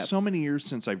tone deaf. It's been so many years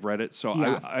since I've read it, so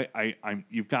I'm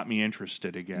you've got me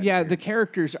interested again. Yeah, here. the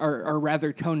characters are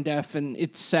rather tone deaf, and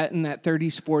it's set in that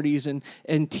 30s, 40s,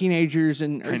 and teenagers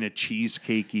and kind of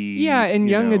cheesecakey. Yeah, and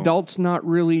young adults not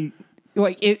really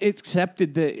like it.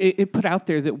 Accepted that it put out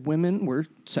there that women were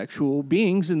sexual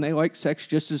beings and they like sex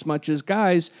just as much as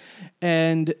guys,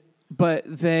 but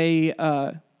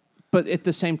at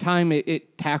the same time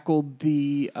it tackled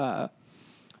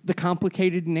the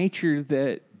complicated nature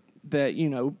that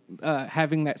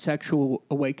having that sexual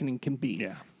awakening can be.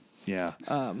 Yeah.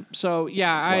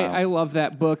 I love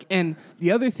that book. And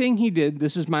the other thing he did,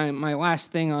 this is my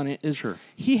last thing on it, is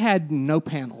he had no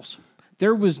panels.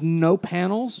 There was no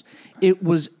panels. It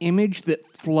was image that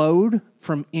flowed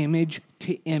from image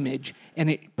to image, and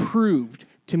it proved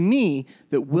to me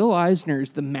that Will Eisner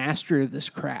is the master of this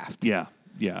craft. Yeah.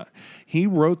 He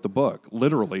wrote the book,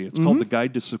 literally. It's called The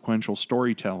Guide to Sequential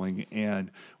Storytelling. And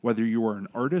whether you are an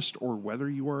artist or whether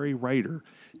you are a writer,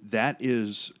 that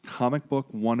is comic book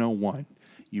 101.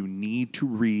 You need to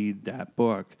read that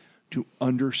book to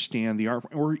understand the art.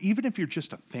 Or even if you're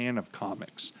just a fan of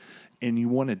comics and you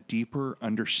want a deeper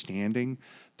understanding,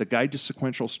 The Guide to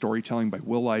Sequential Storytelling by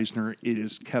Will Eisner, it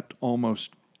is kept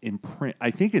almost in print. I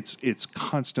think it's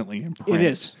constantly in print. It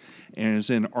is. And is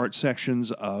in art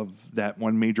sections of that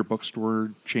one major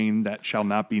bookstore chain that shall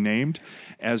not be named,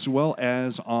 as well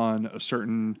as on a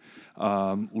certain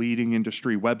leading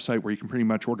industry website where you can pretty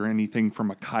much order anything from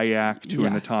a kayak to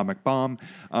an atomic bomb.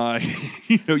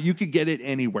 You could get it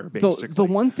anywhere, basically. The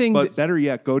one thing, but better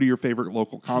yet, go to your favorite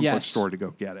local comic book store to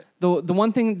go get it. The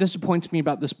one thing that disappoints me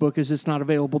about this book is it's not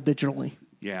available digitally.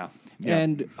 Yeah.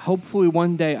 And hopefully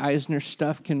one day Eisner's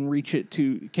stuff can reach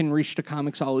to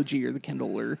Comixology or the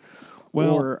Kindle or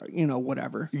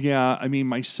whatever. Yeah,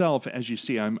 myself, as you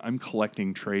see, I'm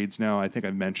collecting trades now. I think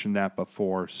I've mentioned that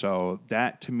before. So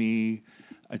that to me,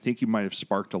 I think you might have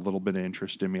sparked a little bit of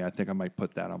interest in me. I think I might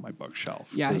put that on my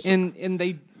bookshelf. Yeah, and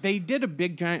they did a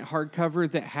big giant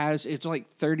hardcover that has, it's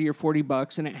like $30 or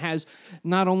 $40, and it has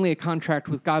not only A Contract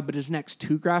with God, but his next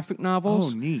 2 graphic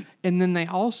novels. Oh, neat. And then they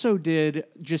also did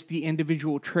just the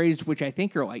individual trades, which I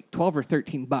think are like $12 or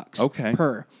 $13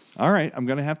 per. All right, I'm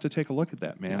going to have to take a look at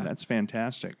that, man. Yeah. That's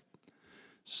fantastic.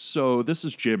 So this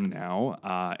is Jim now.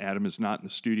 Adam is not in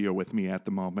the studio with me at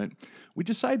the moment. We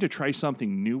decided to try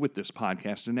something new with this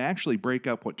podcast and actually break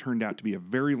up what turned out to be a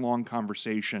very long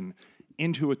conversation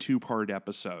into a 2-part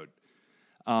episode.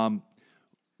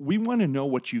 We want to know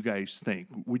what you guys think.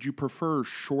 Would you prefer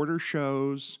shorter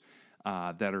shows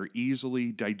that are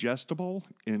easily digestible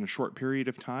in a short period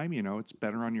of time? You know, it's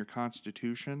better on your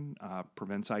constitution,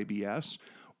 prevents IBS.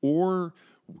 Or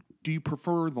do you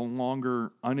prefer the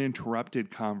longer, uninterrupted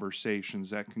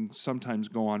conversations that can sometimes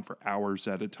go on for hours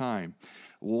at a time?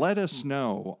 Let us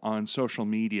know on social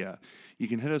media. You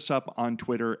can hit us up on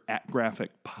Twitter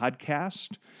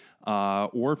 @GraphicPodcast,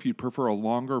 or if you prefer a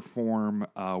longer form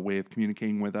way of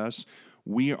communicating with us,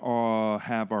 we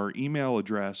have our email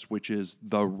address, which is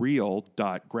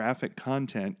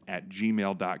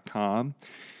thereal.graphiccontent@gmail.com.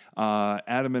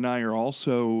 Adam and I are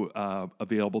also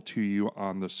available to you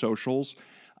on the socials.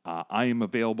 I am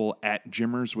available at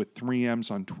Jimmers with 3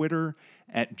 M's on Twitter,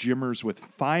 at Jimmers with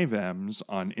 5 M's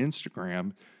on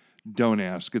Instagram. Don't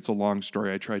ask. It's a long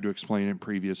story. I tried to explain it in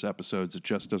previous episodes. It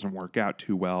just doesn't work out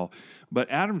too well. But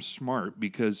Adam's smart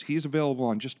because he's available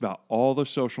on just about all the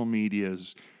social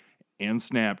medias and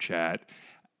Snapchat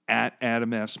at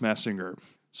Adam S. Messinger.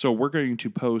 So we're going to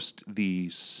post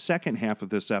the second half of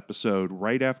this episode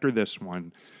right after this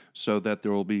one so that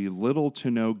there will be little to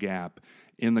no gap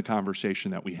in the conversation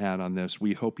that we had on this.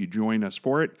 We hope you join us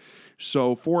for it.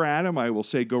 So for Adam, I will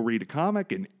say go read a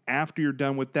comic, and after you're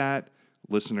done with that,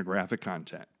 listen to graphic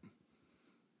content.